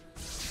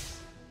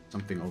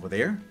 Something over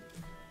there.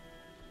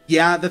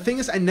 Yeah, the thing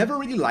is, I never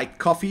really liked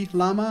coffee,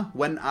 Llama,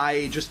 when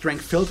I just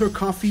drank filter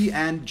coffee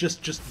and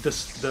just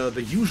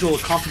the usual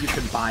coffee you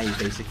can buy,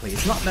 basically.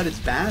 It's not that it's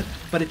bad,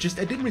 but I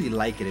didn't really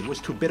like it. It was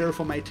too bitter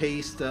for my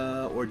taste,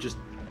 or just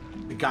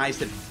the guys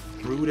that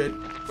brewed it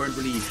couldn't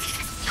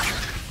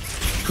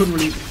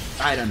really,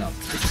 I don't know.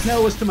 It just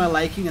never was to my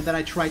liking, and then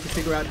I tried to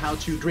figure out how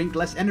to drink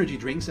less energy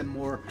drinks and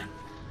more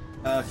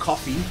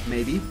coffee,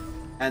 maybe.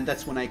 And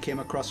that's when I came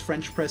across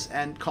French press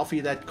and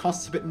coffee that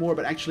costs a bit more,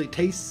 but actually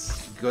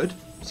tastes good.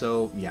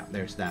 So yeah,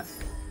 there's that.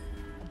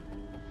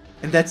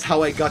 And that's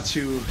how I got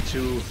to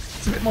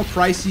it's a bit more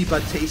pricey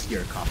but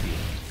tastier coffee,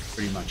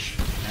 pretty much.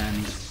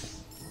 And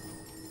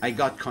I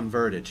got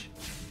converted.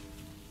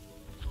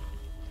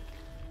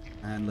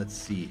 And let's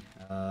see.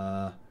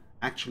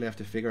 Actually I have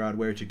to figure out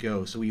where to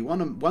go. So we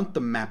want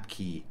the map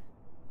key,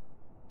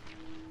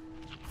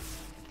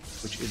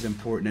 which is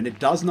important. And it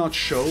does not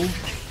show.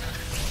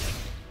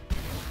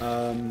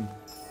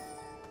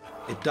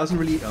 It doesn't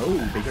really...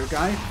 Oh, bigger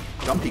guy?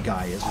 Jumpy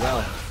guy as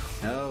well.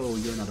 No,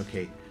 you're not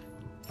okay.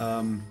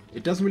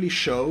 It doesn't really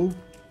show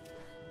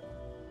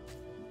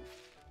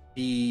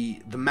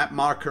the map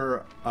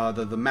marker,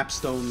 the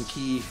mapstone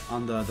key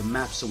on the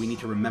map, so we need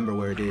to remember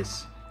where it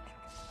is.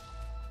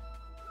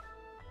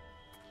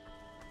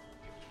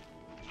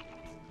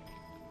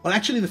 Well,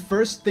 actually, the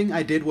first thing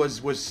I did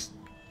was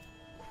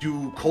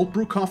do cold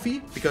brew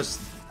coffee, because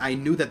I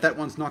knew that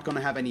one's not going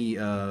to have any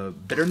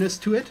bitterness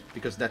to it,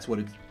 because that's what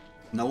it's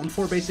known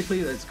for, basically.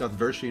 It's got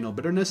virtually no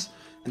bitterness.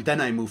 And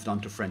then I moved on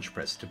to French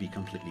press, to be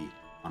completely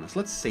honest.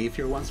 Let's save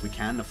here once we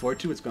can afford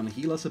to. It's going to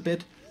heal us a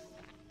bit.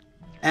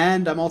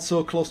 And I'm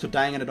also close to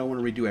dying, and I don't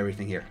want to redo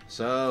everything here.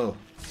 So...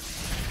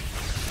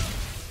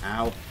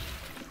 Ow.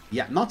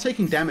 Yeah, not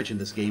taking damage in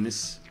this game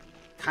is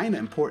kind of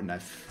important, I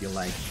feel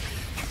like.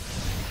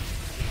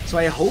 So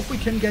I hope we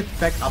can get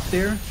back up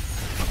there.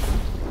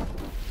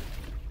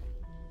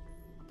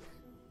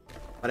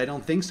 But I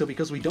don't think so,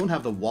 because we don't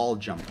have the wall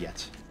jump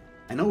yet.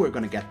 I know we're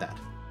gonna get that.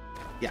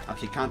 Yeah,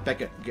 okay,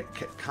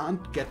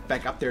 can't get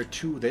back up there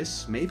to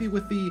this. Maybe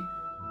with the...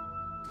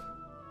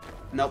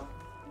 Nope.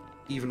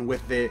 Even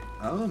with the...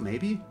 Oh,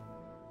 maybe?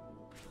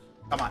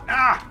 Come on.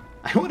 Ah!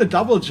 I want a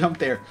double jump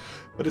there,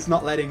 but it's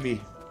not letting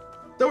me.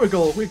 So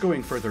we're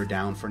going further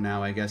down for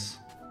now, I guess.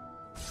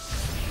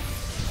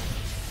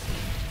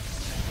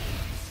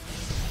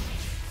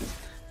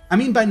 I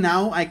mean, by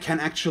now I can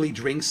actually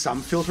drink some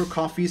filter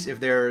coffees if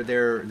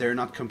they're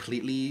not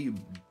completely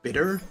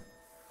bitter,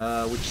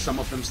 which some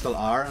of them still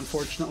are,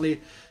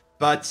 unfortunately.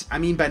 But I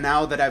mean, by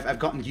now that I've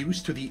gotten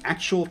used to the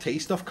actual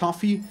taste of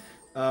coffee,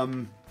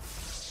 I'm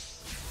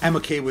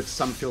okay with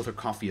some filter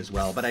coffee as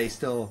well. But I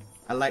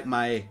like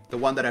the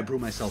one that I brew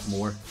myself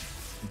more.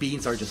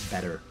 Beans are just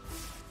better,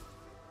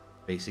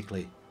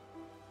 basically.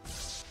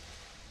 So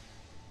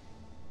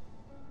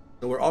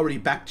we're already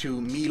back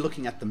to me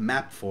looking at the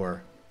map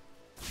for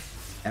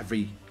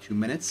every 2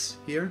 minutes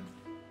here.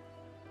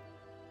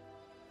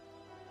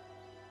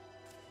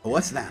 Oh,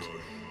 what's that?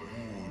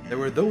 There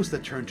were those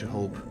that turned to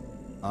hope.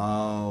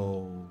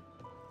 Oh.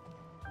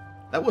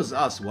 That was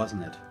us,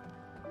 wasn't it?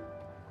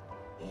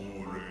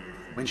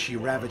 When she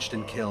ravaged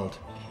and killed.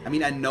 I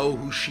mean, I know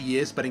who she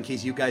is, but in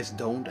case you guys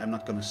don't, I'm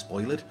not gonna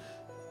spoil it.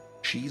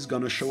 She's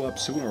gonna show up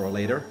sooner or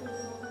later.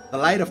 The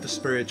light of the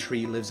spirit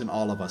tree lives in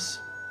all of us.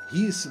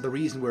 He's the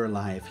reason we're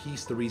alive.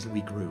 He's the reason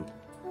we grew.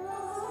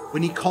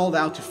 When he called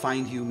out to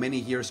find you many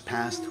years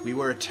past, we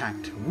were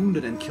attacked,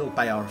 wounded and killed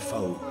by our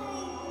foe.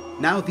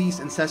 Now these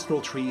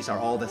ancestral trees are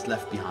all that's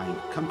left behind.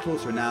 Come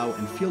closer now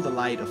and feel the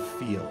light of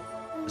feel,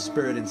 the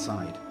spirit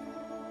inside.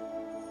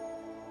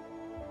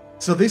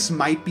 So this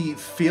might be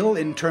feel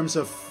in terms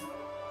of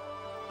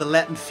the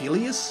Latin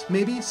filius,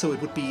 maybe? So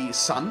it would be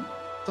sun,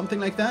 something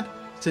like that?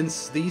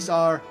 Since these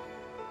are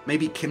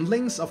maybe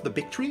kindlings of the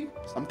big tree,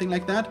 something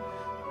like that.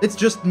 It's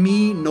just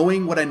me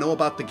knowing what I know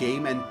about the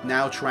game and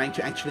now trying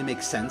to actually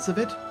make sense of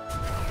it.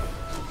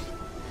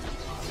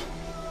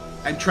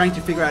 I'm trying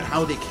to figure out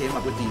how they came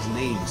up with these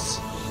names.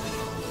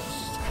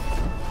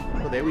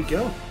 So there we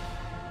go.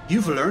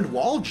 You've learned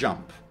wall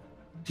jump.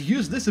 To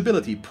use this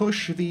ability,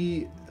 push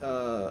the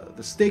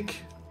stick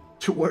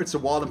towards the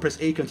wall and press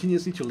A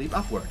continuously to leap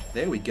upward.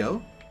 There we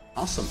go.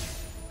 Awesome.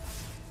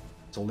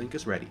 So Link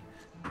is ready.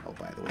 Oh,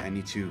 by the way, I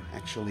need to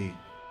actually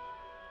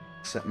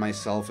set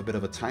myself a bit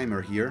of a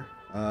timer here.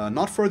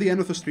 Not for the end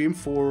of the stream,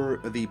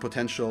 for the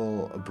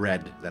potential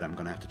bread that I'm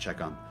gonna have to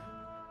check on.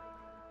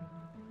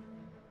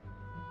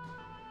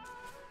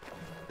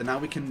 And now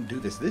we can do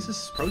this. This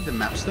is probably the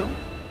map stone?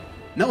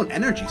 No, an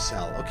energy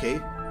cell. Okay.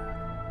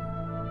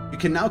 You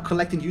can now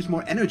collect and use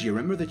more energy.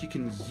 Remember that you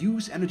can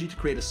use energy to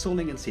create a soul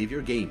link and save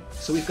your game.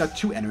 So we've got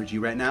 2 energy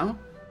right now.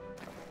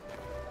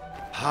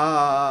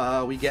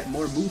 We get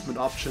more movement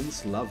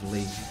options.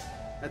 Lovely.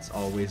 That's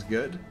always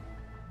good.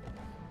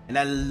 And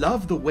I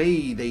love the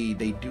way they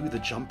do the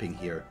jumping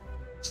here.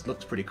 This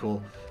looks pretty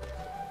cool.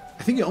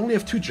 I think you only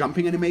have 2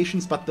 jumping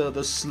animations, but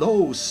the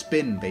slow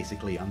spin,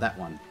 basically, on that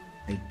one,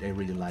 I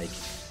really like.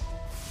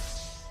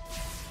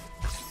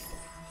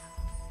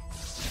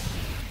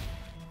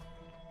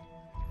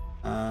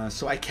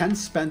 So I can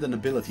spend an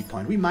ability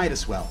point. We might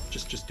as well.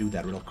 Just do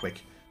that real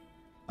quick.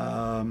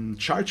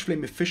 Charge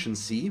flame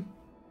efficiency.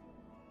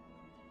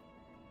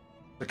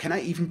 But can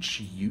I even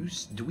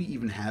choose? Do we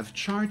even have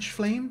charge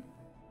flame?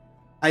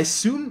 I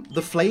assume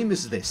the flame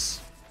is this,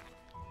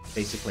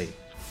 basically.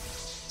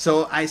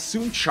 So I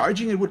assume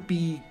charging it would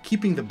be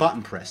keeping the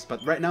button pressed,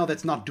 but right now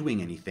that's not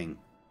doing anything.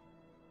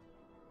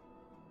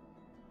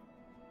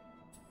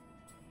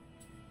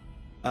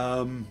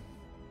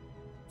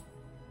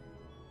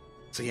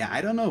 So yeah,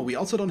 I don't know. We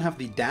also don't have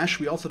the dash,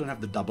 we also don't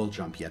have the double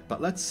jump yet, but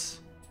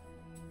let's...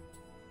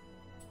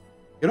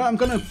 You know, I'm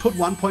gonna put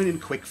 1 point in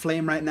quick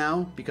flame right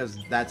now, because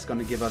that's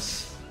gonna give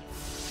us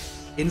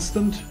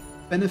instant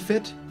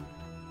benefit.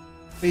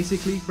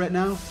 Basically, right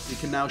now. We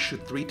can now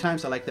shoot 3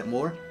 times. I like that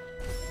more.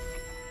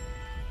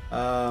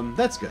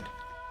 That's good.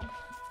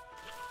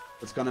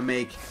 It's gonna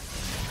make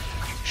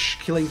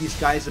killing these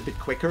guys a bit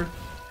quicker.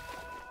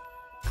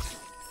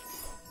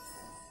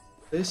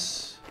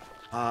 This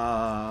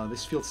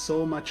feels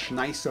so much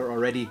nicer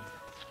already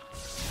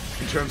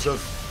in terms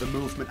of the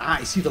movement.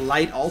 I see the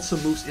light also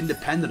moves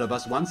independent of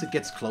us. Once it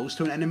gets close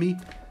to an enemy,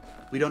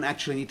 we don't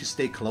actually need to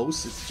stay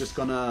close. It's just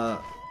gonna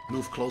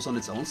move close on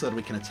its own so that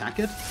we can attack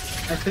it,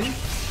 I think.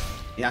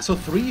 Yeah, so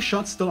 3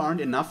 shots still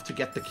aren't enough to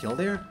get the kill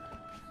there,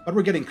 but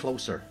we're getting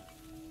closer.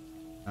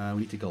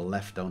 We need to go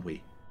left, don't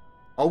we?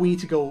 Oh, we need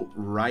to go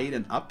right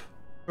and up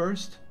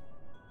first.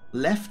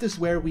 Left is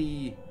where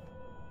we...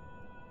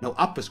 No,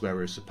 up is where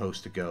we're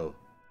supposed to go.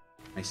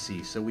 I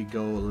see, so we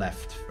go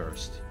left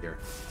first here.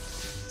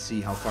 Let's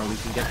see how far we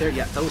can get there.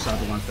 Yeah, those are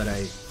the ones that I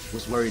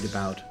was worried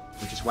about,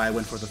 which is why I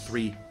went for the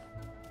 3.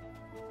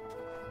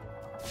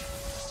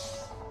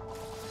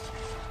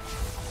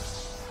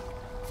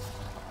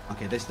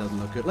 Okay, this doesn't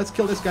look good. Let's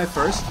kill this guy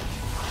first.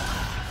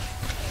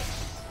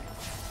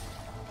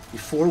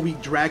 Before we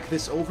drag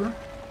this over.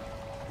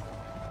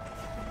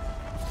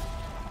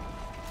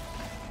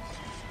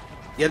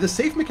 Yeah, the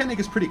save mechanic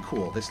is pretty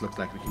cool. This looks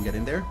like we can get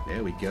in there.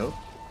 There we go.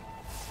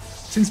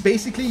 Since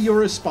basically you're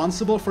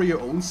responsible for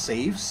your own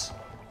saves,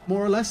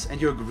 more or less,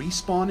 and you're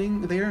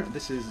respawning there,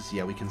 this is...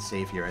 Yeah, we can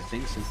save here, I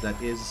think, since that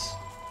is...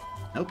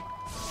 Nope.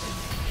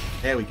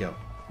 There we go.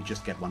 We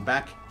just get one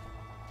back.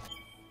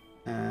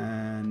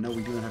 And no,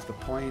 we do not have the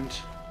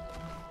point.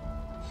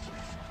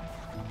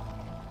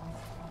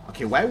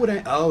 Okay, why would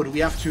I... Oh, do we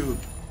have to...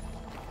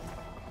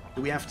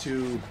 Do we have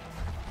to...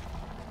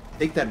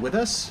 take that with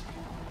us?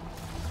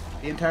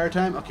 The entire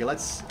time? Okay,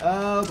 let's...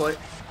 Oh, boy.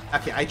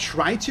 Okay, I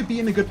tried to be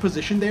in a good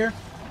position there.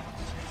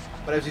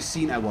 But as you've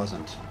seen, I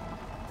wasn't.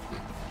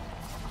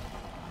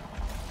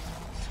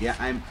 Yeah,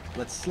 I'm...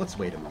 Let's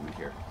wait a moment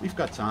here. We've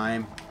got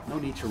time. No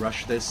need to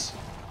rush this.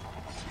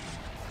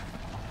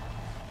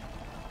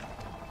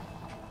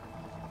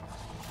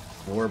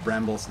 More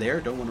brambles there.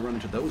 Don't want to run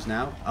into those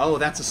now. Oh,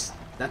 that's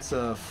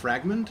a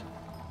fragment.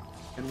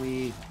 Can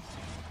we...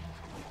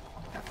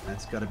 Yeah,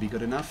 that's got to be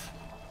good enough.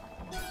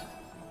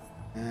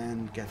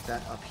 And get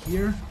that up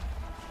here.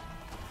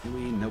 Can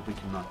we? Nope, we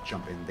cannot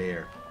jump in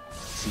there.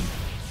 See.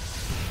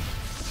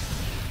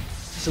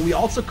 So we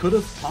also could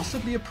have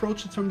possibly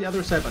approached it from the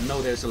other side, but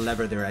no, there's a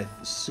lever there. I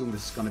assume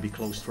this is going to be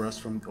closed for us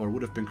from, or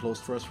would have been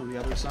closed for us from the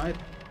other side.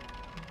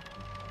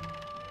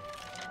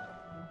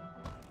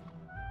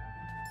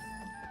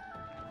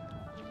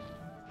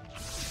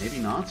 Maybe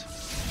not.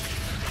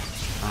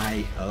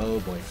 Oh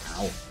boy,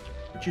 ow.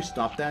 Would you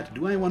stop that?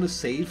 Do I want to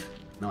save?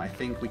 No, I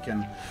think we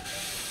can...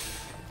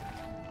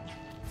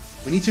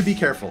 We need to be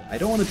careful. I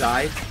don't want to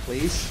die,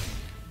 please.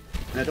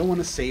 And I don't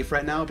want to save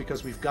right now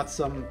because we've got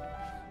some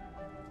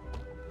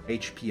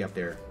HP up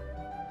there.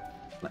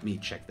 Let me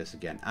check this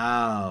again.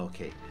 Ah,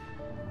 okay.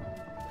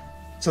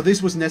 So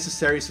this was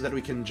necessary so that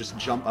we can just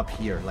jump up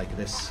here like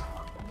this.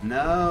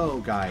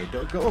 No, guy.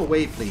 Don't go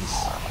away, please.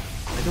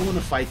 I don't want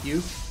to fight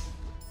you.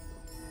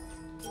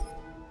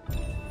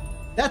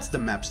 That's the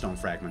mapstone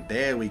fragment.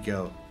 There we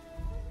go.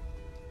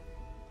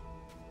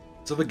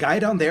 So the guy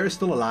down there is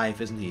still alive,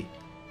 isn't he?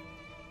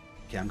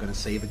 Okay, I'm gonna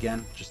save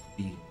again, just to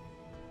be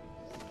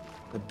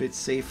a bit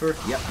safer.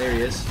 Yep, there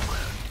he is.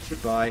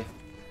 Goodbye.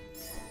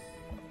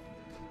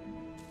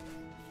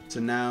 So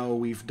now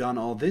we've done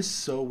all this,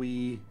 so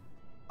we...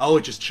 Oh,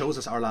 it just shows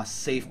us our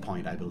last save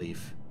point, I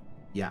believe.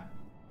 Yeah.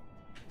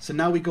 So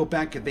now we go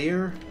back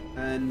there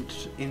and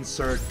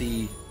insert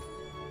the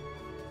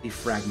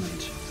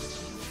fragment.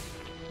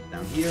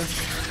 Down here.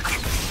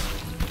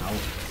 Ow.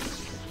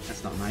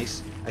 That's not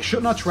nice. I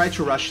should not try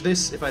to rush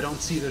this if I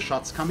don't see the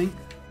shots coming.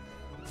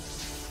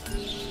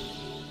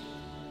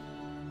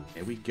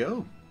 There we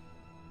go.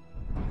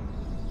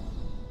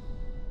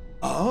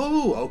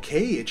 Oh,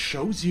 okay. It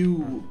shows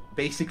you...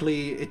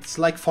 Basically, it's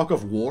like Fog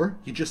of War.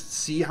 You just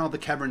see how the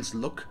caverns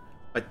look,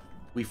 but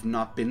we've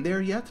not been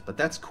there yet, but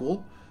that's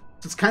cool.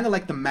 So it's kind of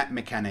like the map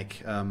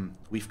mechanic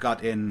we've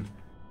got in...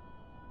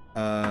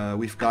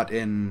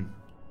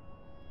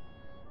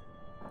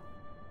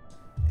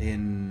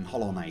 in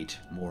Hollow Knight,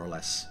 more or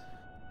less.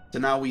 So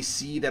now we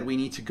see that we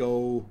need to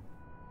go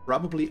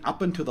probably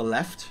up and to the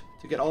left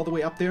to get all the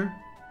way up there.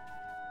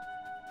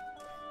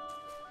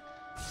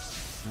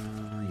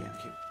 Yeah,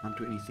 okay. Can't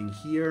do anything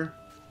here.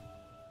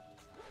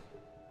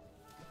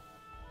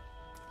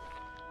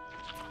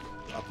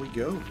 Up we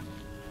go.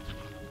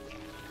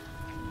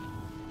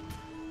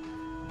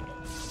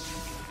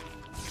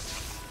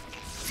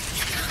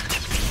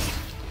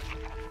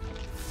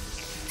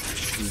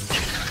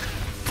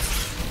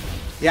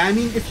 Yeah, I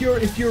mean, if you're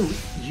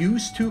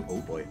used to...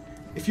 Oh boy.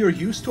 If you're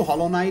used to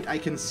Hollow Knight, I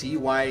can see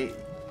why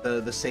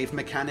the save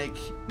mechanic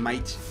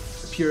might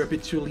appear a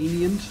bit too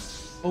lenient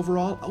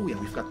overall. Oh yeah,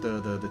 we've got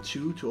the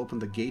 2 to open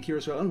the gate here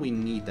as well, and we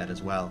need that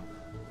as well.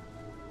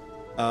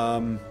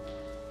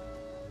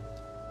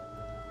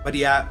 But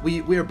yeah,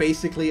 we're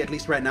basically, at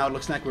least right now, it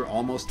looks like we're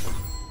almost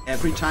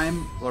every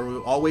time, or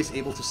we're always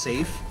able to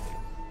save.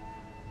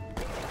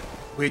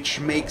 Which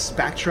makes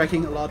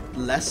backtracking a lot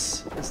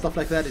less and stuff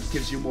like that. It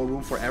gives you more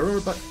room for error,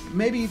 but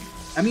maybe...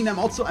 I mean, I'm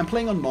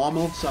playing on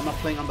normal, so I'm not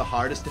playing on the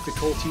hardest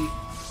difficulty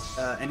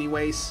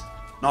anyways.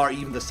 Nor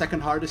even the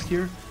second hardest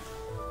here.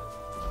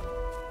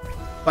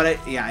 But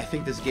yeah, I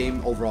think this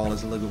game overall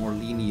is a little bit more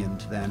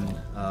lenient than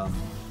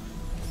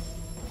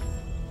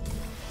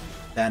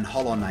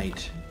Hollow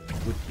Knight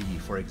would be,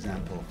 for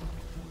example.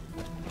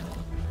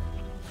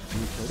 Can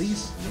we kill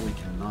these? No, we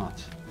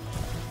cannot.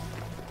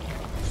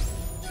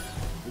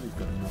 We've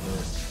got another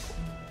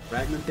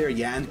fragment there.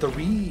 Yeah, and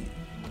the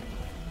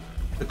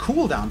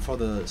cooldown for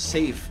the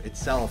save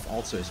itself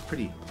also is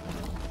pretty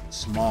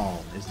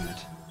small, isn't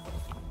it?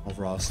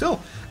 Overall.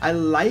 Still, I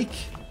like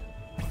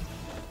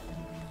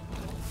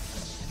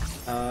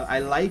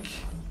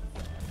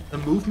the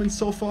movement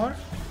so far.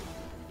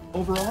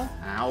 Overall.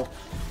 Ow.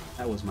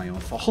 That was my own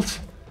fault.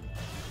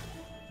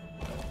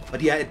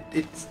 But yeah,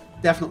 it's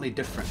definitely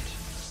different.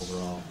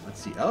 overall.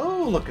 Let's see.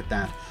 Oh, look at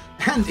that.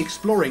 And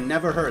exploring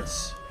never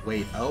hurts.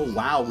 Wait, oh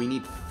wow, we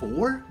need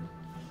 4?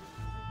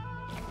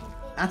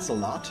 That's a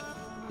lot.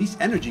 These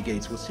energy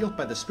gates were sealed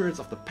by the spirits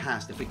of the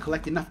past. If we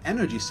collect enough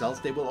energy cells,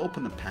 they will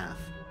open a path.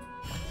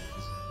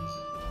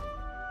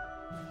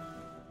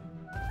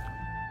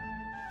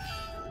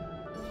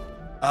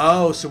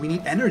 Oh, so we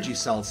need energy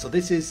cells. So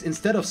this is,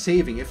 instead of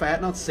saving, if I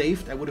had not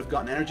saved, I would have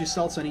gotten energy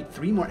cells. So I need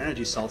 3 more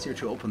energy cells here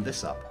to open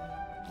this up.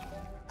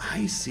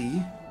 I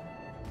see.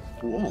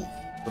 Cool.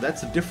 Well,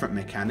 that's a different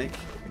mechanic,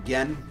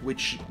 again,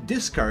 which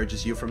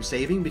discourages you from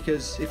saving,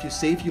 because if you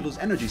save, you lose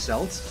energy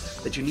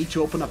cells that you need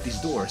to open up these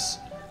doors.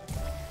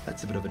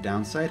 That's a bit of a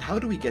downside. How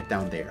do we get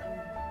down there?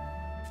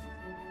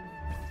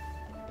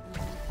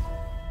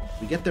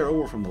 We get there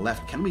over from the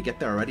left. Can we get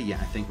there already? Yeah,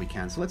 I think we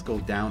can. So let's go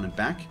down and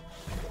back.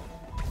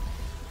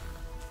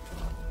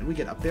 Can we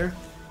get up there?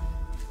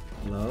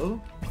 Hello?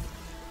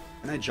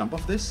 Can I jump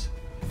off this?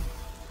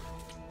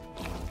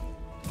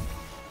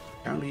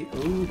 Apparently,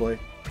 oh boy,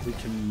 we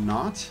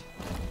cannot.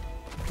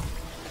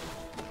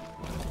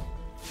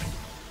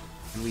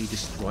 Can we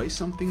destroy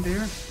something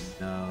there?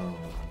 No.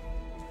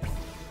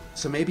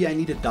 So maybe I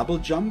need a double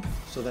jump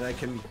so that I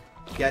can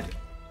get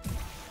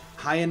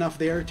high enough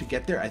there to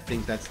get there. I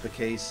think that's the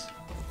case.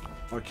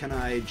 Or can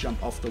I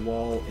jump off the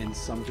wall in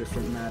some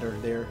different manner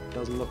there?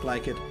 Doesn't look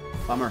like it.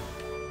 Bummer.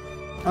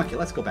 Okay,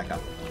 let's go back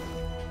up.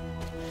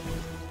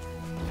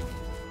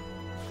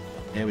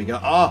 There we go.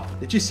 Oh,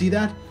 did you see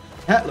that?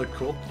 That looked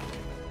cool.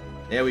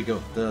 There we go.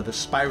 The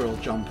spiral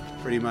jump,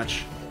 pretty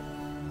much.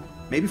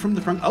 Maybe from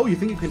the front. Oh, you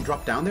think you can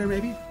drop down there,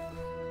 maybe?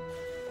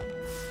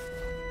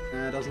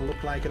 Doesn't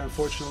look like it,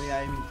 unfortunately.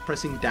 I'm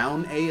pressing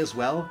down A as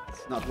well.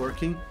 It's not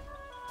working.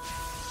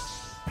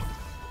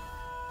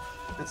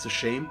 That's a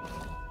shame.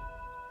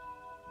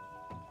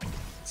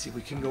 Let's see if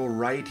we can go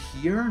right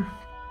here.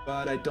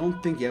 But I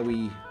don't think, yeah,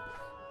 we...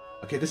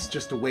 Okay, this is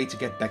just a way to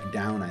get back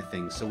down, I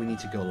think. So we need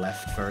to go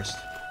left first.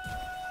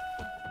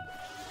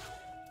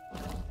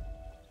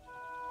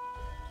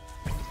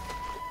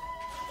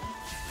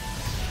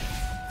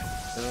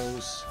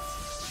 Those...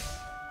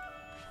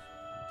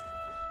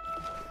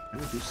 Can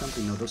we do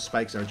something? No, those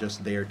spikes are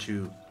just there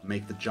to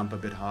make the jump a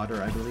bit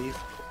harder, I believe.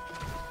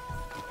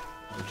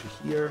 Over to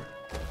here.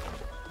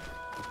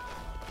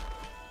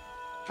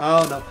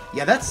 Oh, no.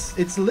 Yeah, that's...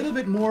 It's a little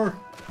bit more...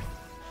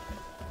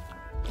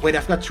 Wait,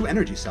 I've got 2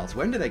 energy cells.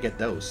 When did I get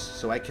those?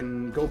 So I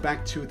can go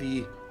back to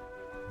the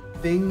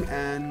thing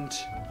and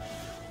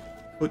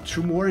put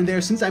 2 more in there.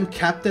 Since I'm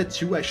capped at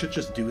 2, I should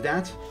just do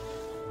that.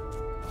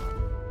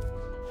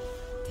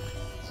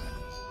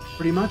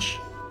 Pretty much.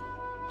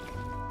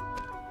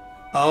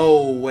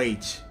 Oh,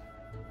 wait.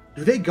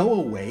 Do they go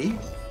away?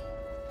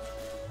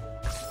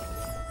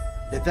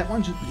 Did that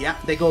one just... Yeah,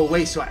 they go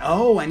away. So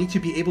I need to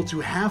be able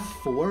to have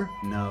 4?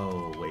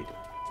 No, wait.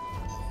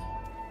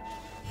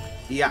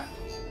 Yeah.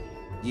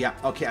 Yeah,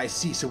 okay, I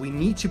see. So we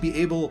need to be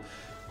able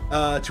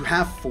to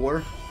have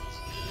 4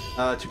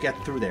 to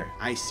get through there.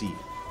 I see.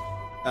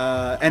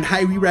 And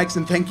hi, Rerex,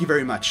 and thank you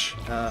very much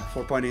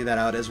for pointing that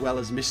out, as well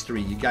as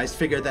Mystery. You guys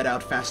figured that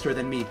out faster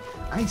than me.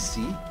 I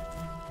see.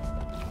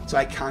 So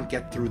I can't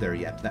get through there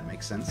yet. That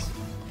makes sense.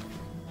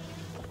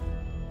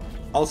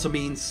 Also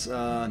means,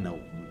 no.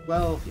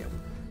 Well, yeah,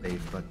 we're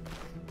safe, but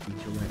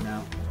until right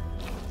now.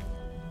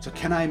 So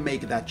can I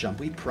make that jump?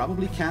 We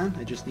probably can.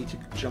 I just need to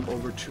jump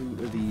over to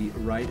the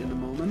right in a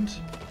moment.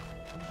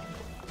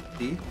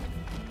 See?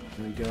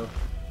 There we go.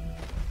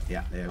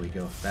 Yeah, there we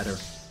go. Better.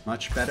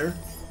 Much better.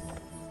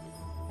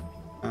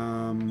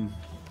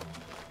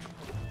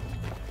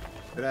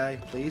 Could I,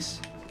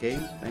 please?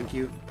 Game? Thank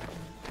you.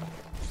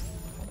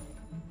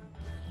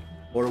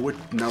 Or would...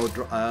 No,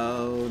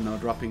 oh, no,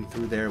 dropping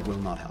through there will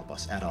not help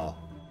us at all.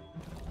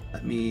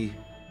 Let me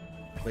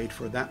wait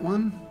for that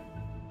one.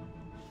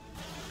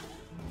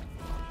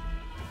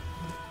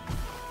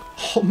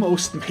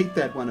 Almost made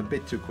that one a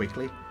bit too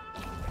quickly.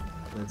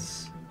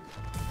 Let's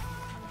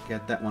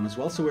get that one as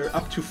well. So we're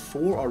up to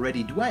 4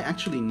 already. Do I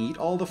actually need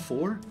all the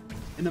 4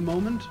 in a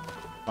moment?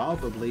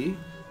 Probably,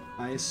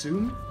 I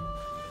assume.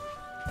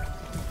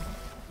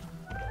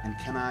 And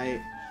can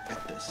I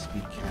get this?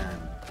 We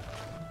can.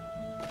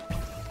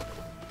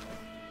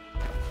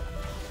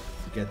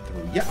 Get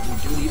through. Yeah,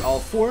 we do need all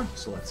 4.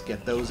 So let's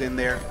get those in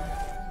there.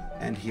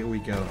 And here we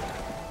go.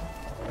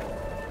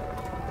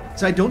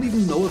 So I don't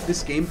even know if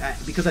this game,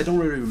 because I don't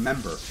really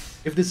remember,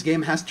 if this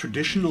game has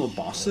traditional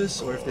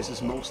bosses or if this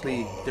is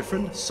mostly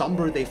different.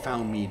 Somber, they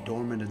found me,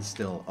 dormant and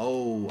still.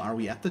 Oh, are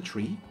we at the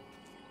tree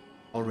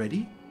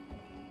already?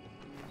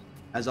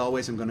 As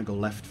always, I'm gonna go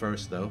left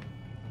first, though.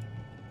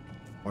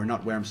 Or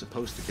not where I'm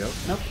supposed to go.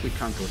 Nope, we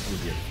can't go through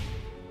here.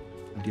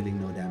 I'm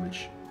dealing no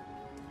damage.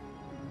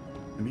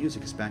 The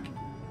music is back.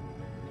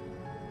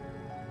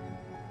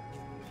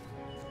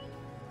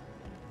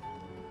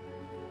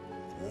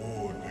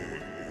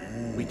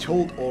 We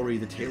told Ori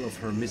the tale of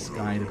her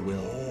misguided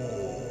will.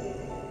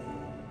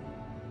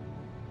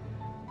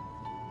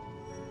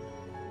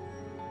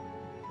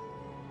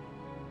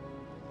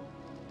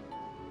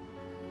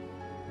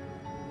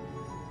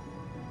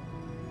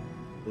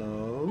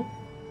 Hello?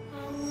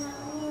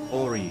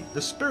 Ori,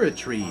 the spirit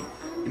tree.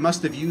 He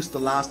must have used the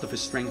last of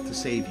his strength to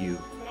save you.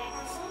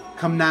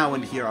 Come now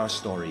and hear our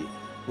story.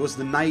 It was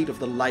the night of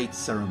the light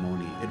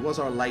ceremony. It was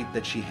our light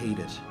that she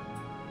hated.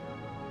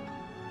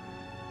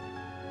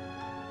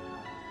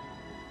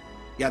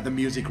 Yeah, the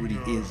music really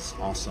is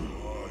awesome.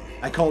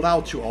 I called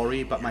out to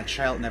Ori, but my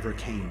child never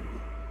came.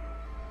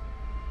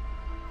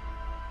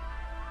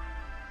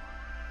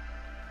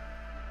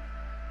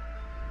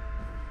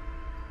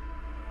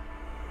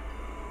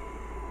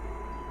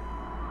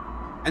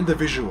 And the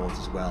visuals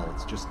as well.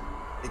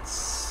 It's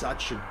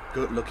such a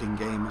good looking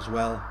game as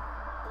well.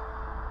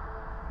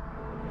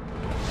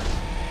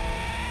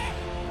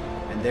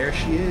 And there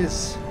she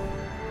is.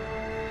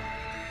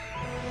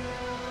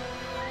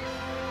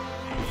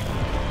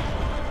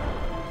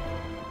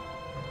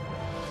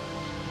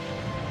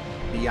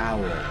 The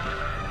owl.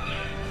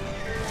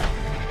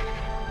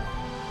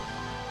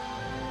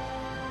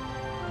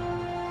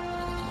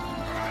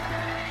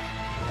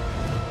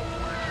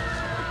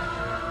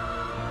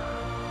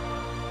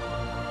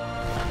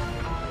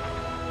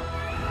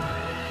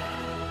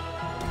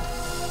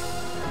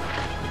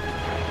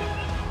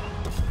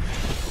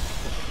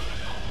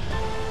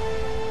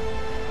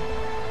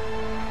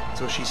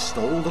 So she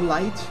stole the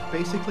light,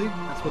 basically?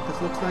 That's what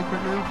this looks like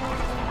right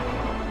now?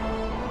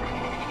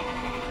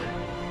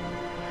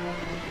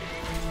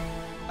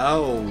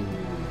 Oh,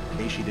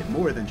 okay, she did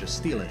more than just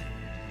steal it.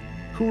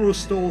 Kuro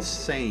stole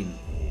Zane.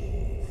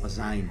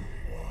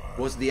 It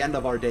was the end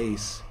of our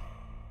days.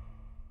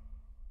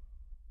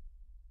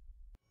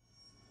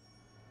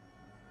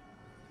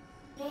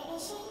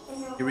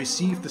 He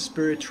received the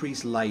spirit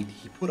tree's light.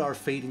 He put our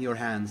fate in your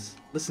hands.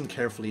 Listen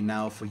carefully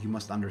now, for you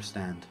must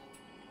understand.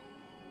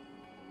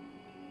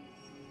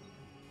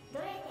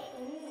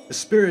 The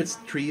spirit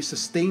tree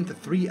sustained the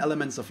three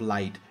elements of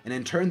light, and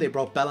in turn they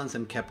brought balance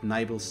and kept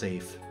Nibel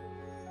safe.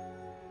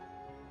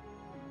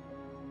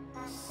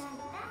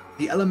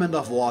 The element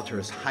of water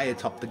is high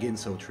atop the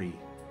Ginso tree.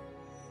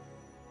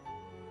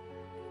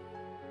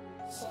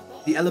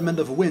 The element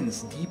of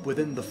winds deep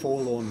within the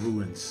forlorn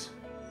ruins.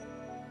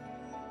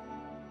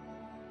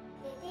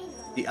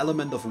 The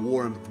element of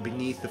warmth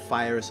beneath the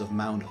fires of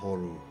Mount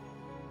Horu.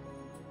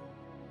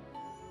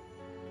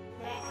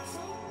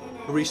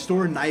 To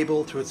restore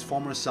Nibel to its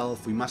former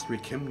self, we must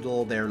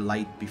rekindle their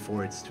light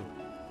before it's too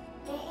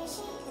late.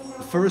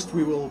 First,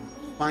 we will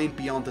find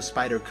beyond the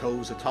spider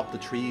coves atop the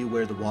tree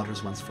where the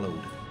waters once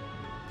flowed.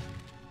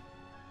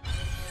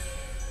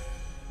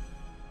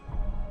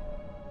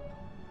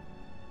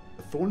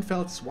 The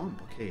Thornfeld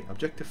Swamp. Okay,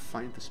 objective: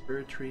 find the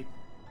spirit tree.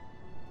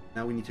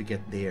 Now we need to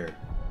get there,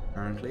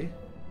 apparently.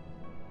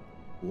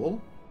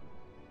 Cool.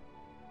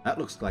 That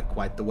looks like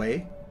quite the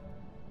way.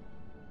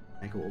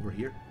 Can I go over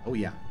here? Oh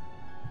yeah.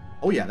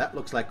 Oh yeah, that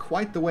looks like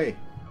quite the way.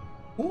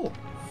 Cool.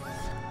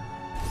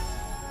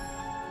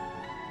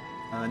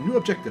 New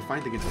objective,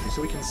 find the Ginso tree.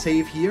 So we can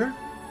save here,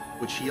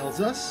 which heals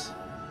us.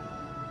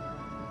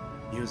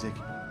 Music.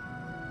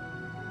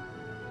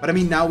 But I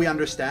mean, now we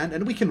understand,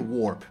 and we can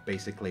warp,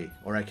 basically.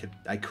 Or I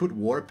could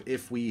warp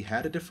if we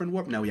had a different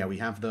warp. No, yeah, we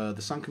have the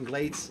Sunken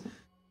Glades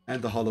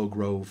and the Hollow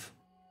Grove.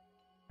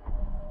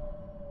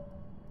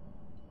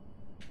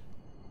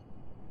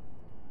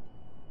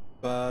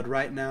 But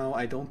right now,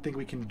 I don't think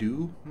we can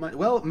do much.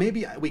 Well,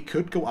 maybe we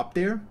could go up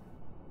there.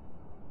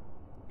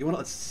 You want?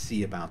 Let's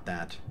see about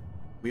that.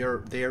 We are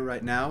there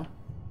right now.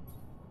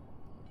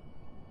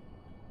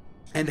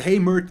 And hey,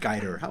 Mert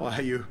Guider, how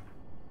are you?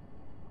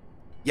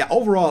 Yeah,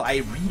 overall,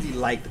 I really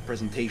like the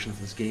presentation of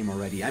this game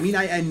already. I mean,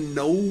 I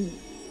knew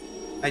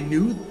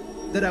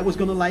that I was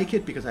gonna like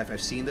it because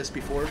I've seen this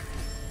before,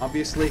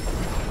 obviously.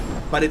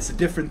 But it's a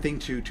different thing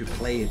to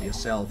play it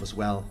yourself as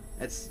well.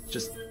 It's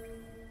just...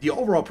 The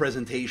overall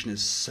presentation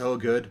is so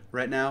good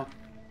right now.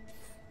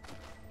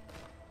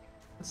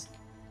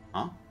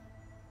 Huh?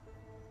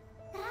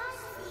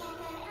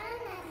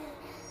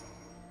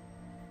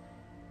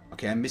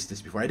 Okay, I missed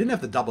this before. I didn't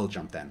have the double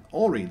jump then.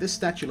 Ori, this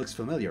statue looks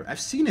familiar.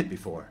 I've seen it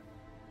before.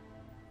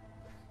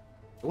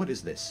 What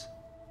is this?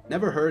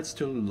 Never hurts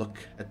to look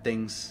at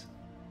things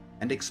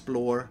and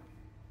explore.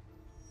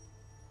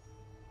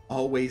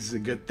 Always a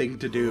good thing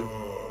to do.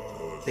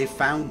 They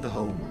found the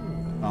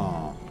home.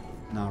 Oh,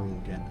 Naru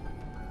again.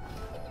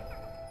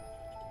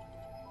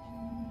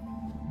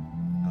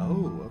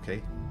 Oh,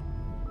 okay.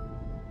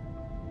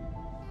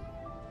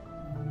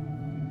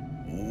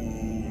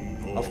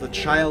 Of the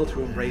child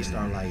who embraced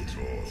our light.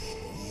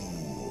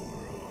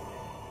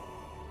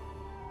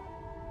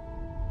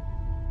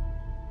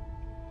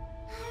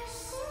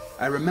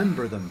 I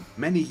remember them,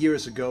 many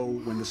years ago,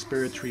 when the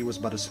spirit tree was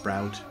but a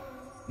sprout.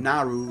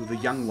 Naru, the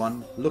young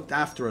one, looked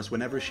after us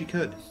whenever she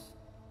could.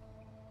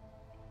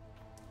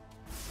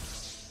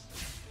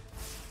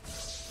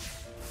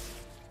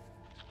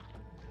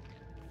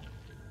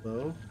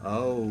 Hello?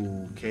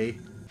 Oh, okay.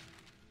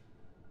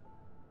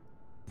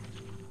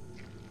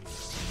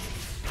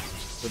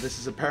 So this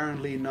is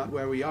apparently not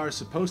where we are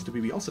supposed to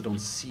be. We also don't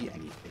see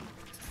anything.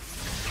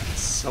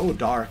 It's so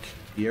dark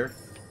here.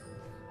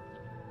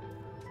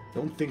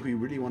 Don't think we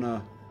really want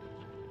to...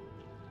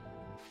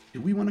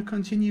 Do we want to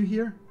continue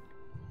here?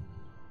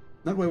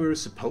 Not where we were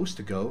supposed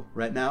to go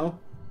right now.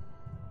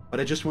 But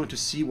I just wanted to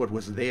see what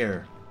was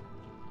there.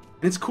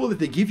 And it's cool that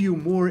they give you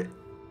more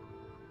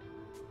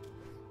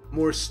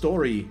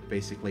story,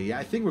 basically. Yeah,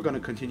 I think we're going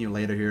to continue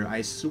later here. I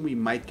assume we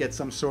might get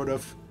some sort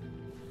of...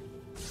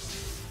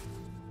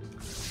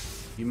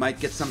 We might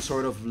get some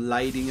sort of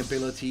lighting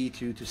ability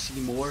to see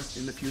more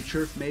in the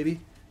future, maybe.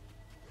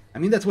 I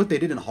mean, that's what they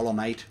did in Hollow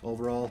Knight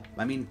overall.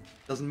 I mean,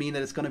 doesn't mean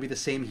that it's going to be the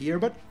same here,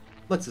 but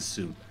let's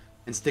assume.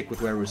 And stick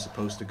with where we're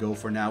supposed to go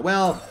for now.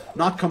 Well,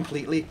 not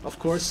completely, of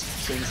course,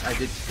 since I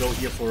did go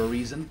here for a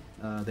reason.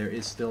 There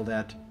is still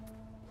that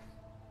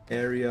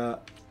area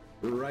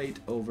right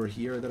over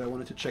here that I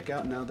wanted to check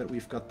out now that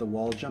we've got the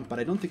wall jump, but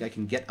I don't think I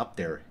can get up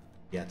there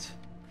yet.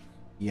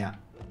 Yeah.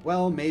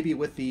 Well, maybe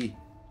with the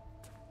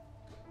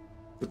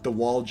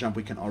wall jump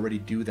we can already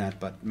do that,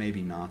 but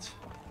maybe not.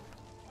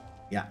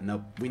 Yeah,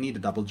 nope. We need a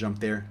double jump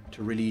there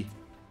to really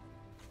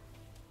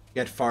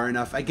get far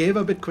enough. I gave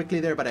up a bit quickly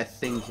there, but I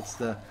think it's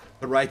the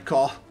right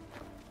call.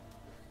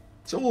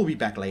 So we'll be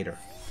back later.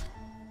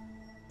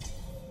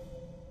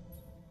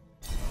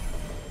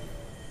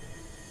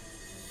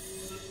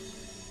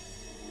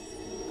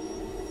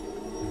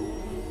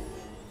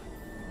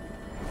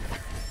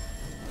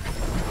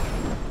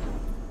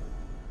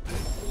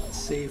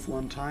 Save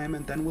one time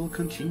and then we'll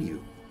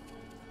continue.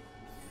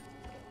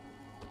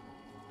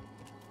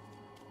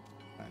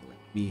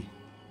 Let me...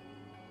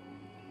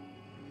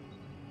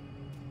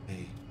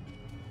 Okay.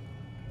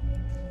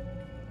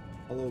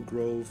 Hollow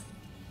Grove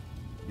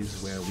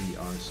is where we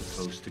are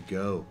supposed to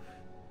go.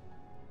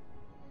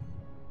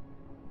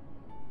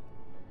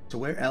 So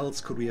where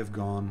else could we have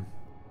gone?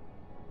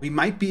 We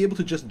might be able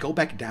to just go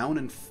back down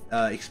and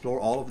explore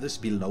all of this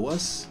below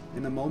us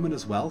in a moment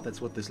as well. That's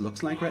what this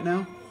looks like right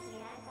now.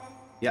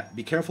 Yeah,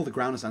 be careful, the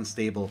ground is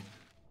unstable.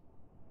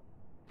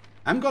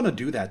 I'm gonna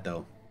do that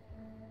though.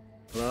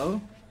 Hello?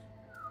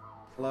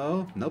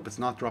 Hello? Nope, it's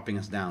not dropping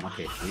us down.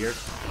 Okay, weird.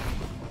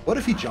 What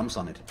if he jumps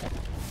on it?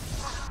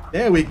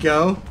 There we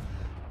go.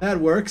 That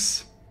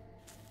works.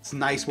 It's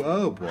nice.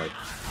 Whoa, boy.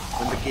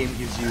 When the game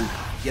gives you...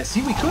 Yeah,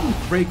 see, we couldn't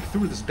break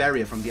through this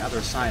barrier from the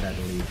other side, I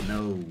believe.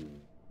 No,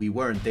 we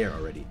weren't there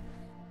already.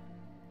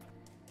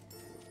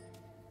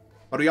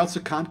 But we also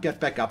can't get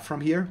back up from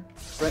here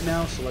right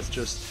now, so let's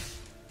just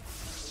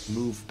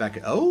move back.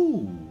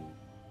 Oh!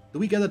 Do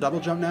we get a double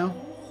jump now?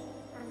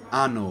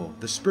 Ah, no.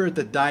 The spirit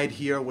that died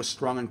here was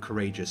strong and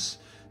courageous.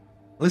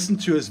 Listen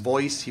to his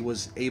voice, he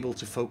was able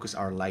to focus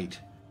our light.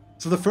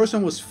 So the first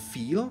one was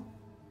feel?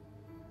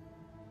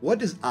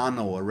 What is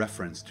Ano a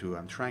reference to?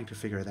 I'm trying to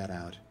figure that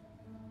out.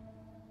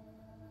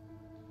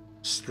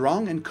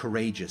 Strong and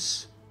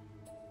courageous.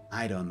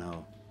 I don't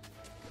know.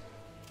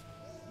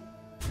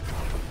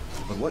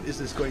 But what is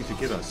this going to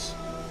give us?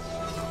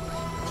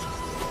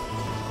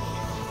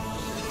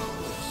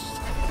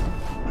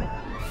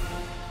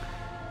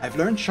 I've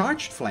learned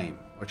Charged Flame,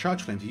 or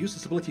Charge Flame. To use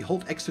this ability,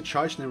 hold X to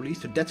charge and then release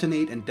to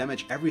detonate and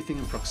damage everything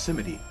in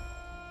proximity.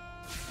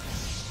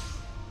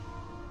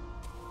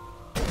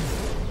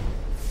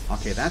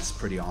 Okay, that's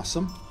pretty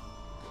awesome.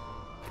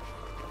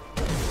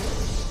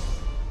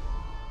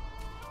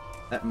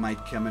 That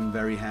might come in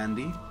very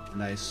handy,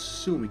 and I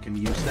assume we can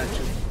use that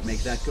to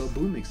make that go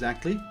boom,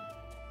 exactly.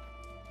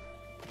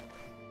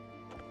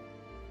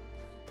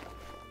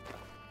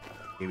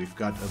 Okay, we've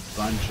got a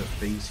bunch of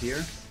things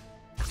here.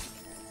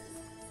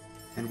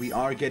 And we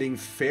are getting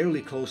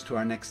fairly close to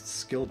our next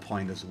skill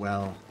point as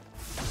well.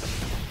 I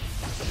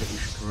think we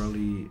should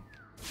probably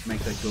make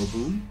that go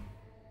boom.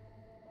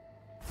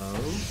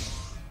 Oh,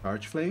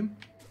 Charge Flame?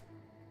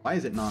 Why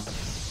is it not?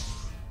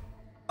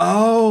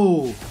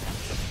 Oh!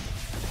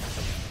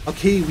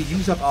 Okay, we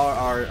use up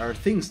our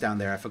things down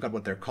there. I forgot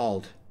what they're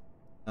called.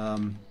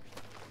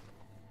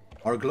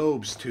 Our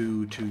globes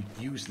to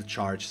use the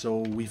charge. So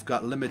we've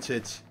got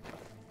limited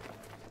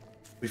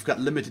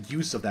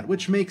use of that,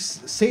 which makes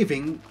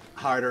saving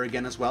harder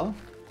again as well,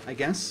 I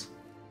guess.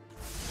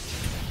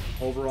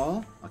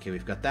 Overall. Okay,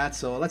 we've got that,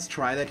 so let's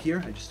try that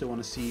here. I just still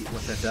want to see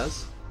what that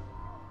does.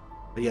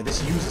 But yeah,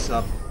 this uses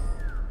up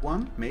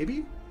one,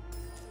 maybe?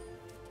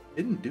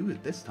 Didn't do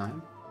it this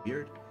time.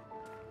 Weird.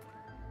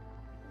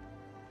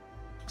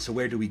 So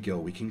where do we go?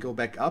 We can go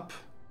back up.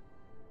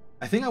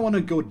 I think I want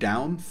to go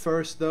down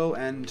first, though,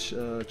 and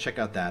check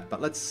out that.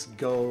 But let's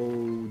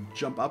go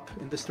jump up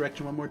in this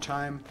direction one more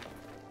time.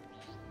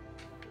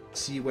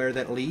 See where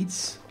that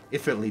leads,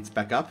 if it leads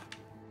back up,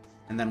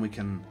 and then we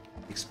can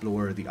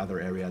explore the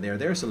other area there.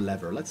 There's a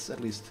lever. Let's at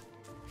least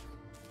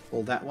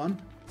pull that one.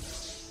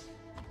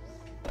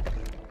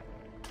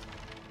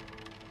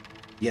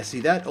 Yeah,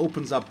 see, that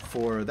opens up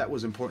for... That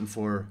was important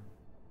for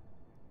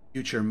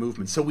future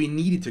movement. So we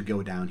needed to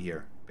go down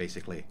here,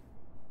 basically.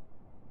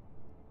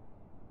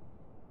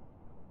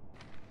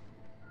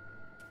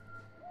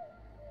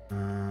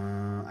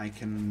 I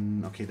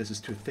can... Okay, this is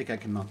too thick. I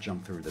cannot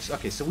jump through this.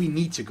 Okay, so we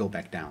need to go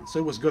back down. So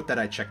it was good that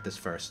I checked this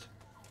first.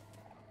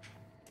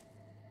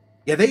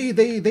 Yeah, they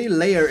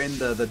layer in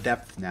the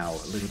depth now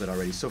a little bit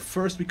already. So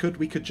first we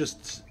could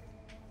just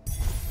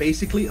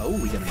basically... Oh,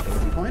 we get an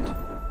ability point.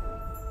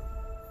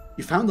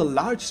 You found a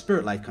large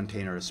spirit light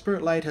container. A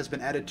spirit light has been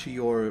added to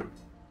your...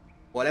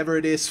 whatever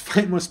it is.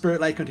 Find more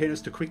spirit light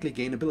containers to quickly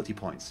gain ability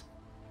points.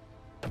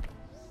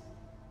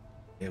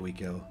 There we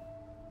go.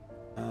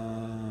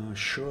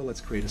 Sure, let's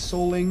create a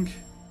soul link.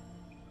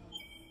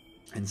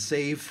 And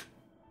save.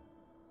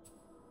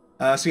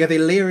 So yeah, they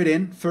layer it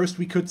in. First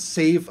we could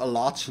save a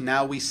lot.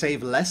 Now we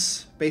save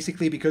less.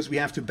 Basically because we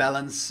have to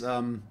balance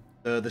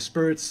the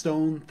spirit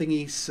stone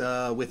thingies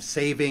with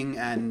saving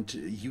and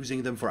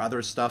using them for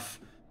other stuff.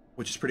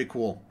 Which is pretty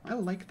cool. I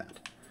like that.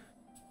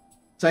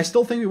 So I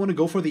still think we want to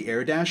go for the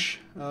air dash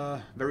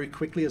very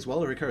quickly as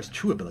well. It requires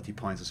 2 ability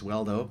points as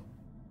well, though.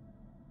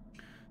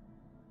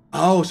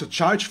 Oh, so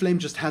charge flame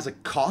just has a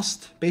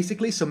cost,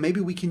 basically. So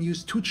maybe we can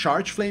use 2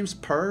 charge flames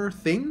per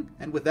thing.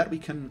 And with that we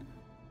can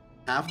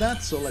have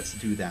that. So let's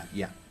do that.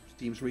 Yeah,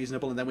 seems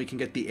reasonable. And then we can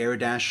get the air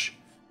dash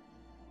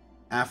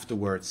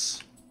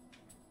afterwards.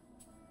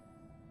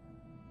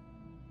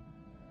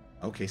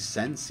 Okay,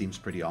 Sense seems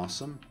pretty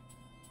awesome.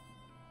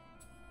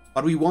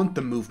 But we want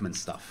the movement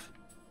stuff,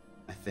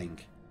 I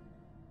think.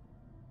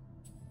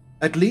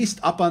 At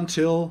least up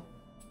until...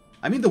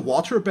 I mean, the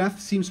water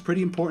breath seems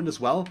pretty important as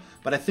well.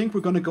 But I think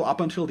we're going to go up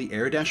until the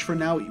air dash for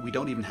now. We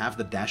don't even have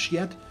the dash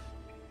yet.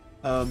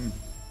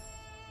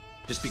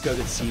 Just because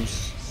it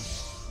seems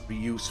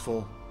pretty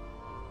useful.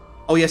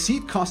 Oh yeah,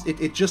 see,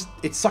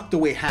 it sucked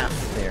away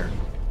half there.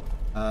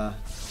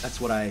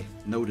 That's what I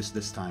noticed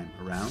this time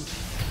around.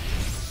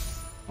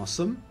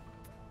 Awesome.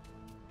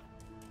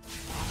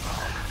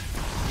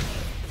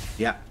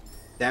 Yeah,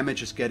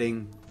 damage is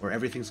getting, or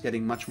everything's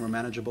getting much more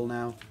manageable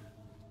now.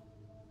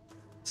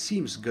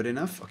 Seems good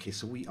enough. Okay,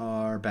 so we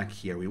are back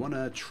here. We want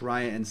to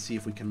try and see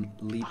if we can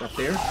leap up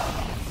there.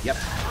 Yep.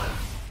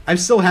 I'm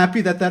so happy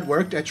that that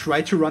worked. I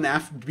tried to run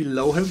after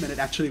below him and it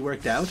actually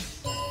worked out.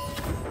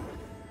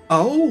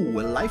 Oh,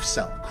 a life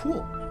cell.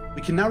 Cool.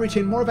 We can now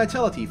retain more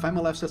vitality. 5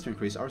 more life cells to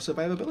increase our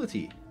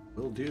survivability.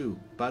 Will do.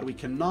 But we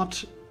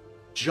cannot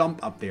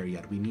jump up there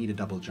yet. We need a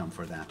double jump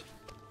for that.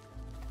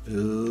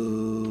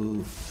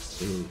 Ooh.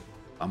 Ooh.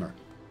 Bummer.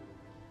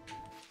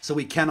 So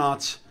we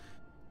cannot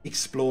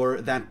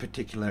explore that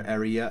particular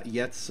area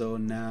yet. So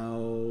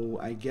now,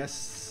 I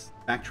guess,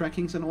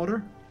 backtracking's in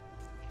order.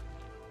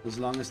 As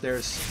long as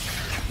there's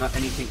not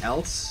anything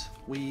else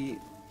we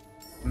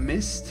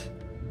missed.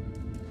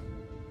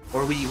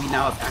 Or we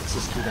now have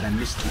access to that I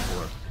missed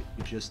before.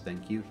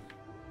 Thank you.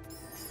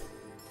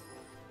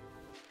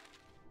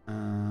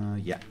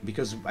 Yeah,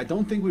 because I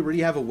don't think we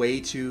really have a way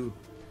to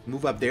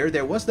move up there.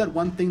 There was that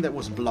one thing that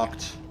was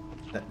blocked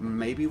that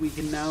maybe we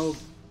can now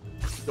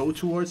go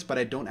towards, but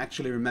I don't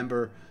actually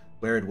remember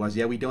where it was.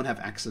 Yeah, we don't have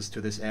access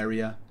to this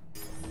area.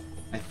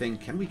 I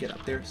think. Can we get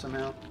up there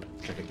somehow?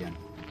 Check again.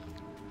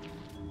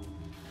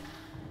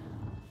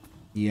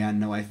 Yeah,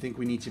 no, I think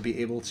we need to be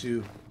able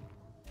to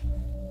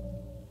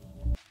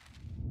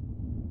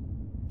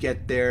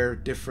get there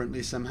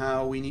differently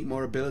somehow. We need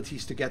more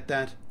abilities to get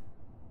that.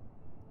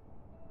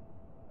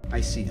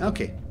 I see.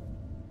 Okay.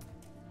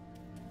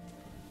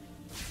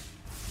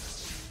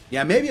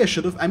 Yeah, maybe I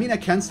should have. I mean, I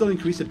can still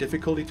increase the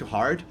difficulty to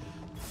hard.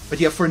 But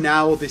yeah, for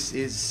now, this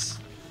is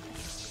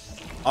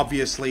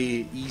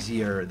obviously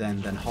easier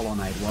than Hollow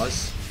Knight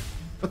was.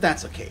 But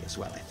that's okay as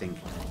well, I think.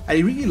 I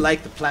really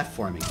like the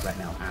platforming right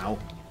now. Ow.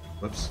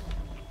 Whoops.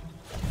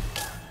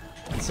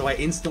 And so I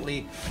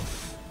instantly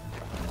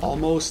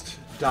almost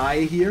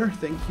die here.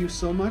 Thank you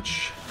so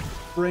much,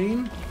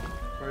 brain,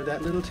 for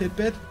that little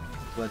tidbit.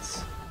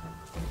 Let's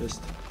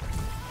just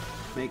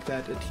make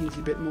that a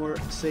teensy bit more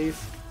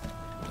safe.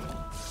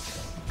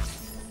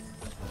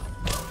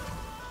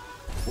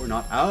 Or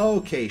not.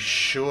 Okay,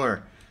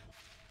 sure.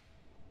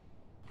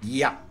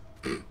 Yeah.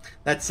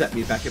 That set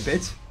me back a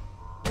bit.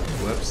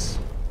 Whoops.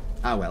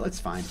 Ah, well, it's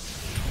fine.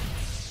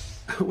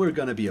 We're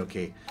gonna be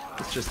okay.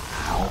 Let's just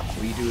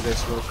redo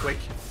this real quick.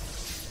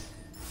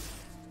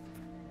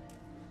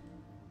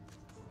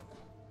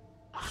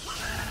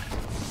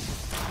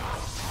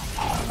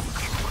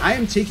 I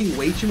am taking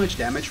way too much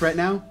damage right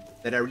now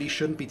that I really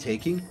shouldn't be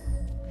taking.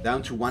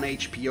 Down to 1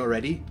 HP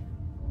already.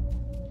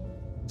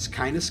 It's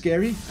kind of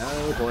scary.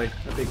 Oh boy,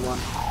 a big one.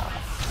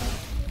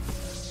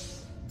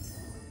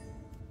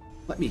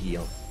 Let me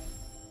heal.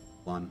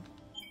 1.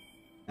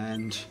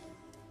 And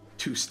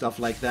 2 stuff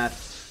like that.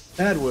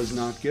 That was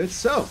not good.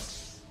 So,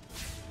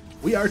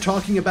 we are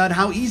talking about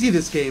how easy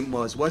this game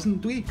was,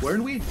 wasn't we?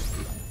 Weren't we?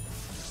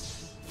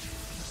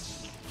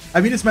 I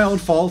mean, it's my own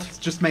fault. It's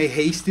just my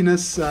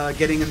hastiness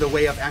getting in the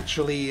way of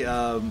actually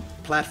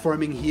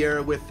platforming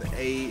here with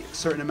a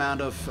certain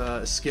amount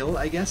of skill,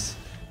 I guess.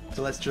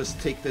 So let's just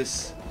take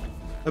this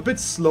a bit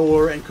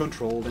slower and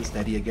controlled and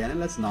steady again, and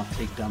let's not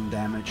take dumb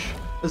damage.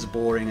 As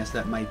boring as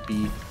that might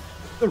be,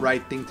 the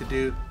right thing to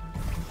do.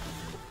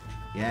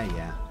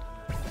 Yeah.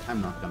 I'm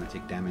not gonna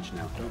take damage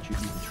now. Don't you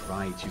even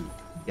try to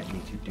get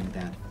me to do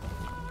that.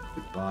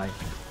 Goodbye.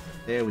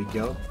 There we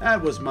go.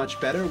 That was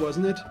much better,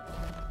 wasn't it?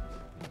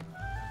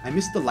 I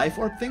missed the life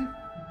orb thing?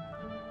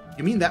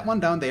 You mean that one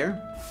down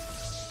there?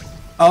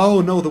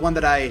 Oh no, the one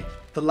that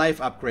the life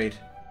upgrade.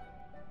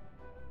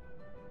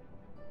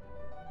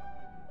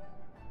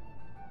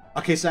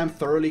 Okay, so I'm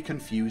thoroughly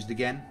confused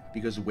again,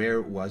 because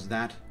where was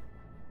that?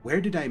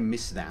 Where did I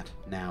miss that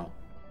now?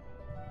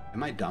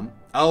 Am I dumb?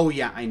 Oh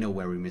yeah, I know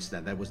where we missed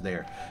that. That was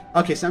there.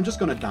 Okay, so I'm just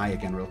gonna die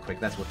again real quick.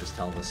 That's what this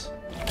tells us.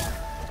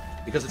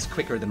 Because it's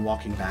quicker than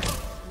walking back.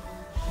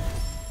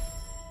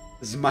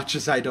 As much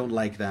as I don't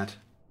like that.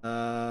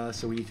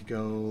 So we need to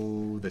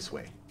go this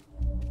way.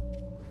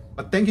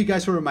 But thank you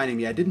guys for reminding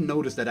me. I didn't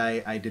notice that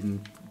I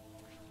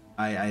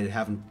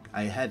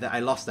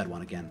lost that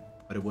one again.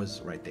 But it was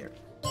right there.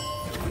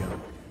 There we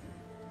go.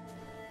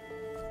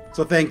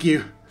 So thank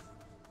you.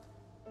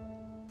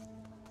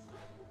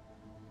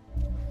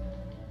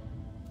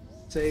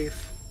 Save.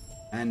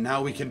 And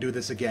now we can do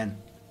this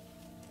again.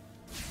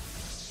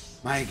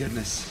 My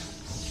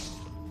goodness.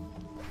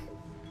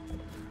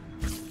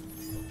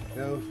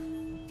 Go.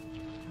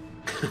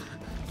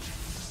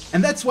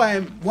 And that's why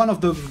one of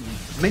the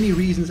many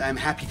reasons I'm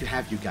happy to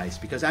have you guys.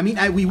 Because, I mean,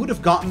 we would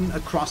have gotten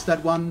across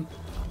that one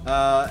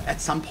at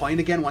some point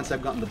again. Once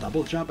I've gotten the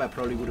double jump, I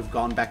probably would have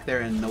gone back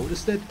there and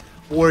noticed it.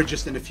 Or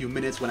just in a few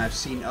minutes when I've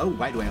seen, oh,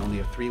 why do I only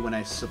have 3 when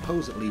I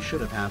supposedly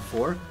should have had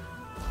 4?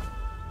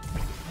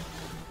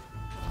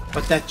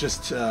 But that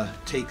just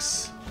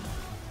takes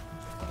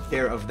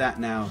care of that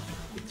now.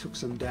 It took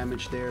some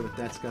damage there, but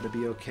that's got to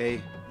be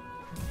okay.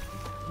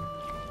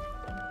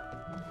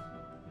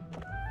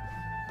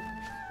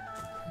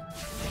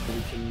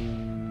 We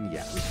can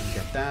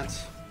get that.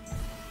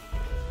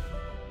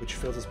 Which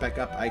fills us back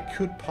up. I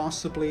could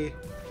possibly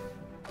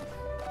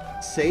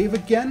save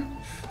again.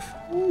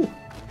 Ooh.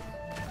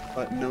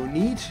 But no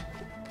need.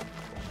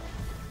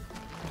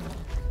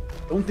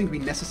 Don't think we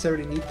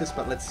necessarily need this,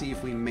 but let's see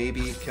if we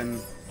maybe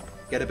can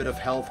get a bit of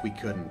health. We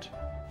couldn't.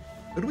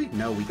 Could we?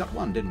 No, we got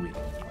 1, didn't we?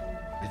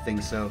 I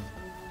think so.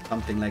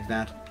 Something like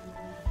that.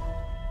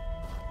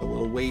 So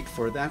we'll wait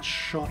for that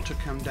shot to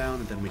come down,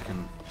 and then we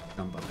can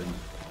jump up in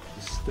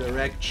this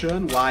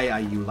direction. Why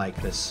are you like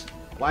this?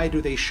 Why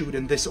do they shoot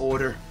in this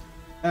order?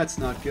 That's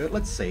not good.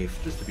 Let's save,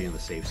 just to be on the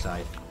safe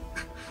side.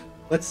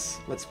 Let's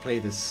play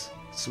this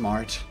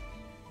smart.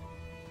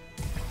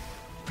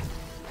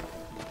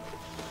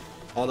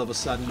 All of a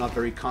sudden, not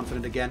very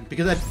confident again.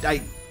 Because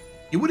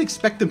you would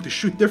expect them to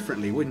shoot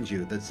differently, wouldn't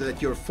you? That's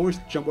that you're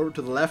forced to jump over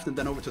to the left and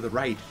then over to the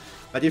right.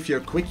 But if you're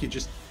quick, you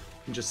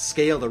can just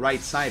scale the right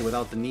side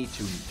without the need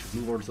to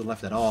move over to the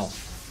left at all.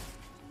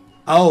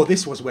 Oh,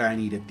 this was where I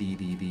needed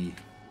the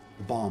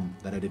bomb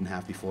that I didn't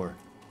have before.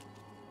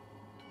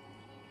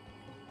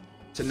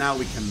 So now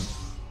we can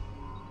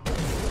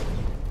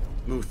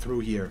move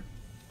through here.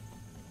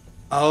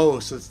 Oh,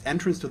 so it's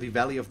entrance to the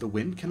Valley of the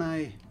Wind. Can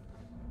I...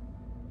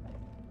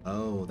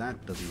 Oh,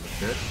 that doesn't look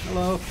good.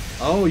 Hello.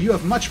 Oh, you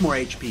have much more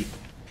HP.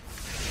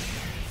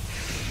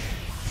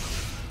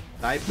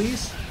 Die,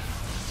 please.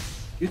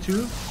 You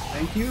too.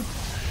 Thank you.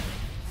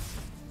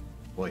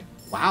 Boy.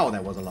 Wow,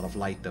 that was a lot of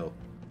light, though.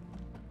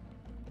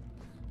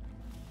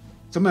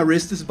 So my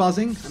wrist is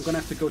buzzing. I'm gonna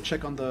have to go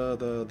check on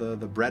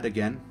the bread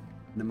again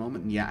in a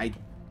moment. And yeah,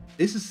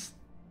 this is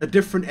a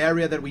different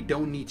area that we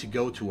don't need to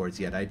go towards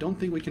yet. I don't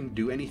think we can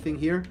do anything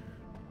here.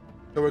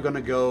 So we're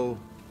gonna go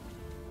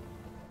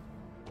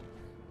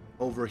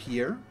over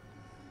here.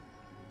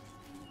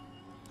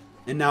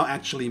 And now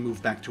actually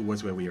move back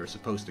towards where we are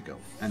supposed to go.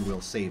 And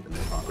we'll save in the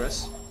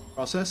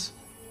process.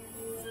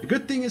 The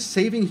good thing is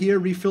saving here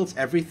refills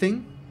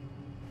everything.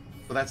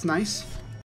 So that's nice.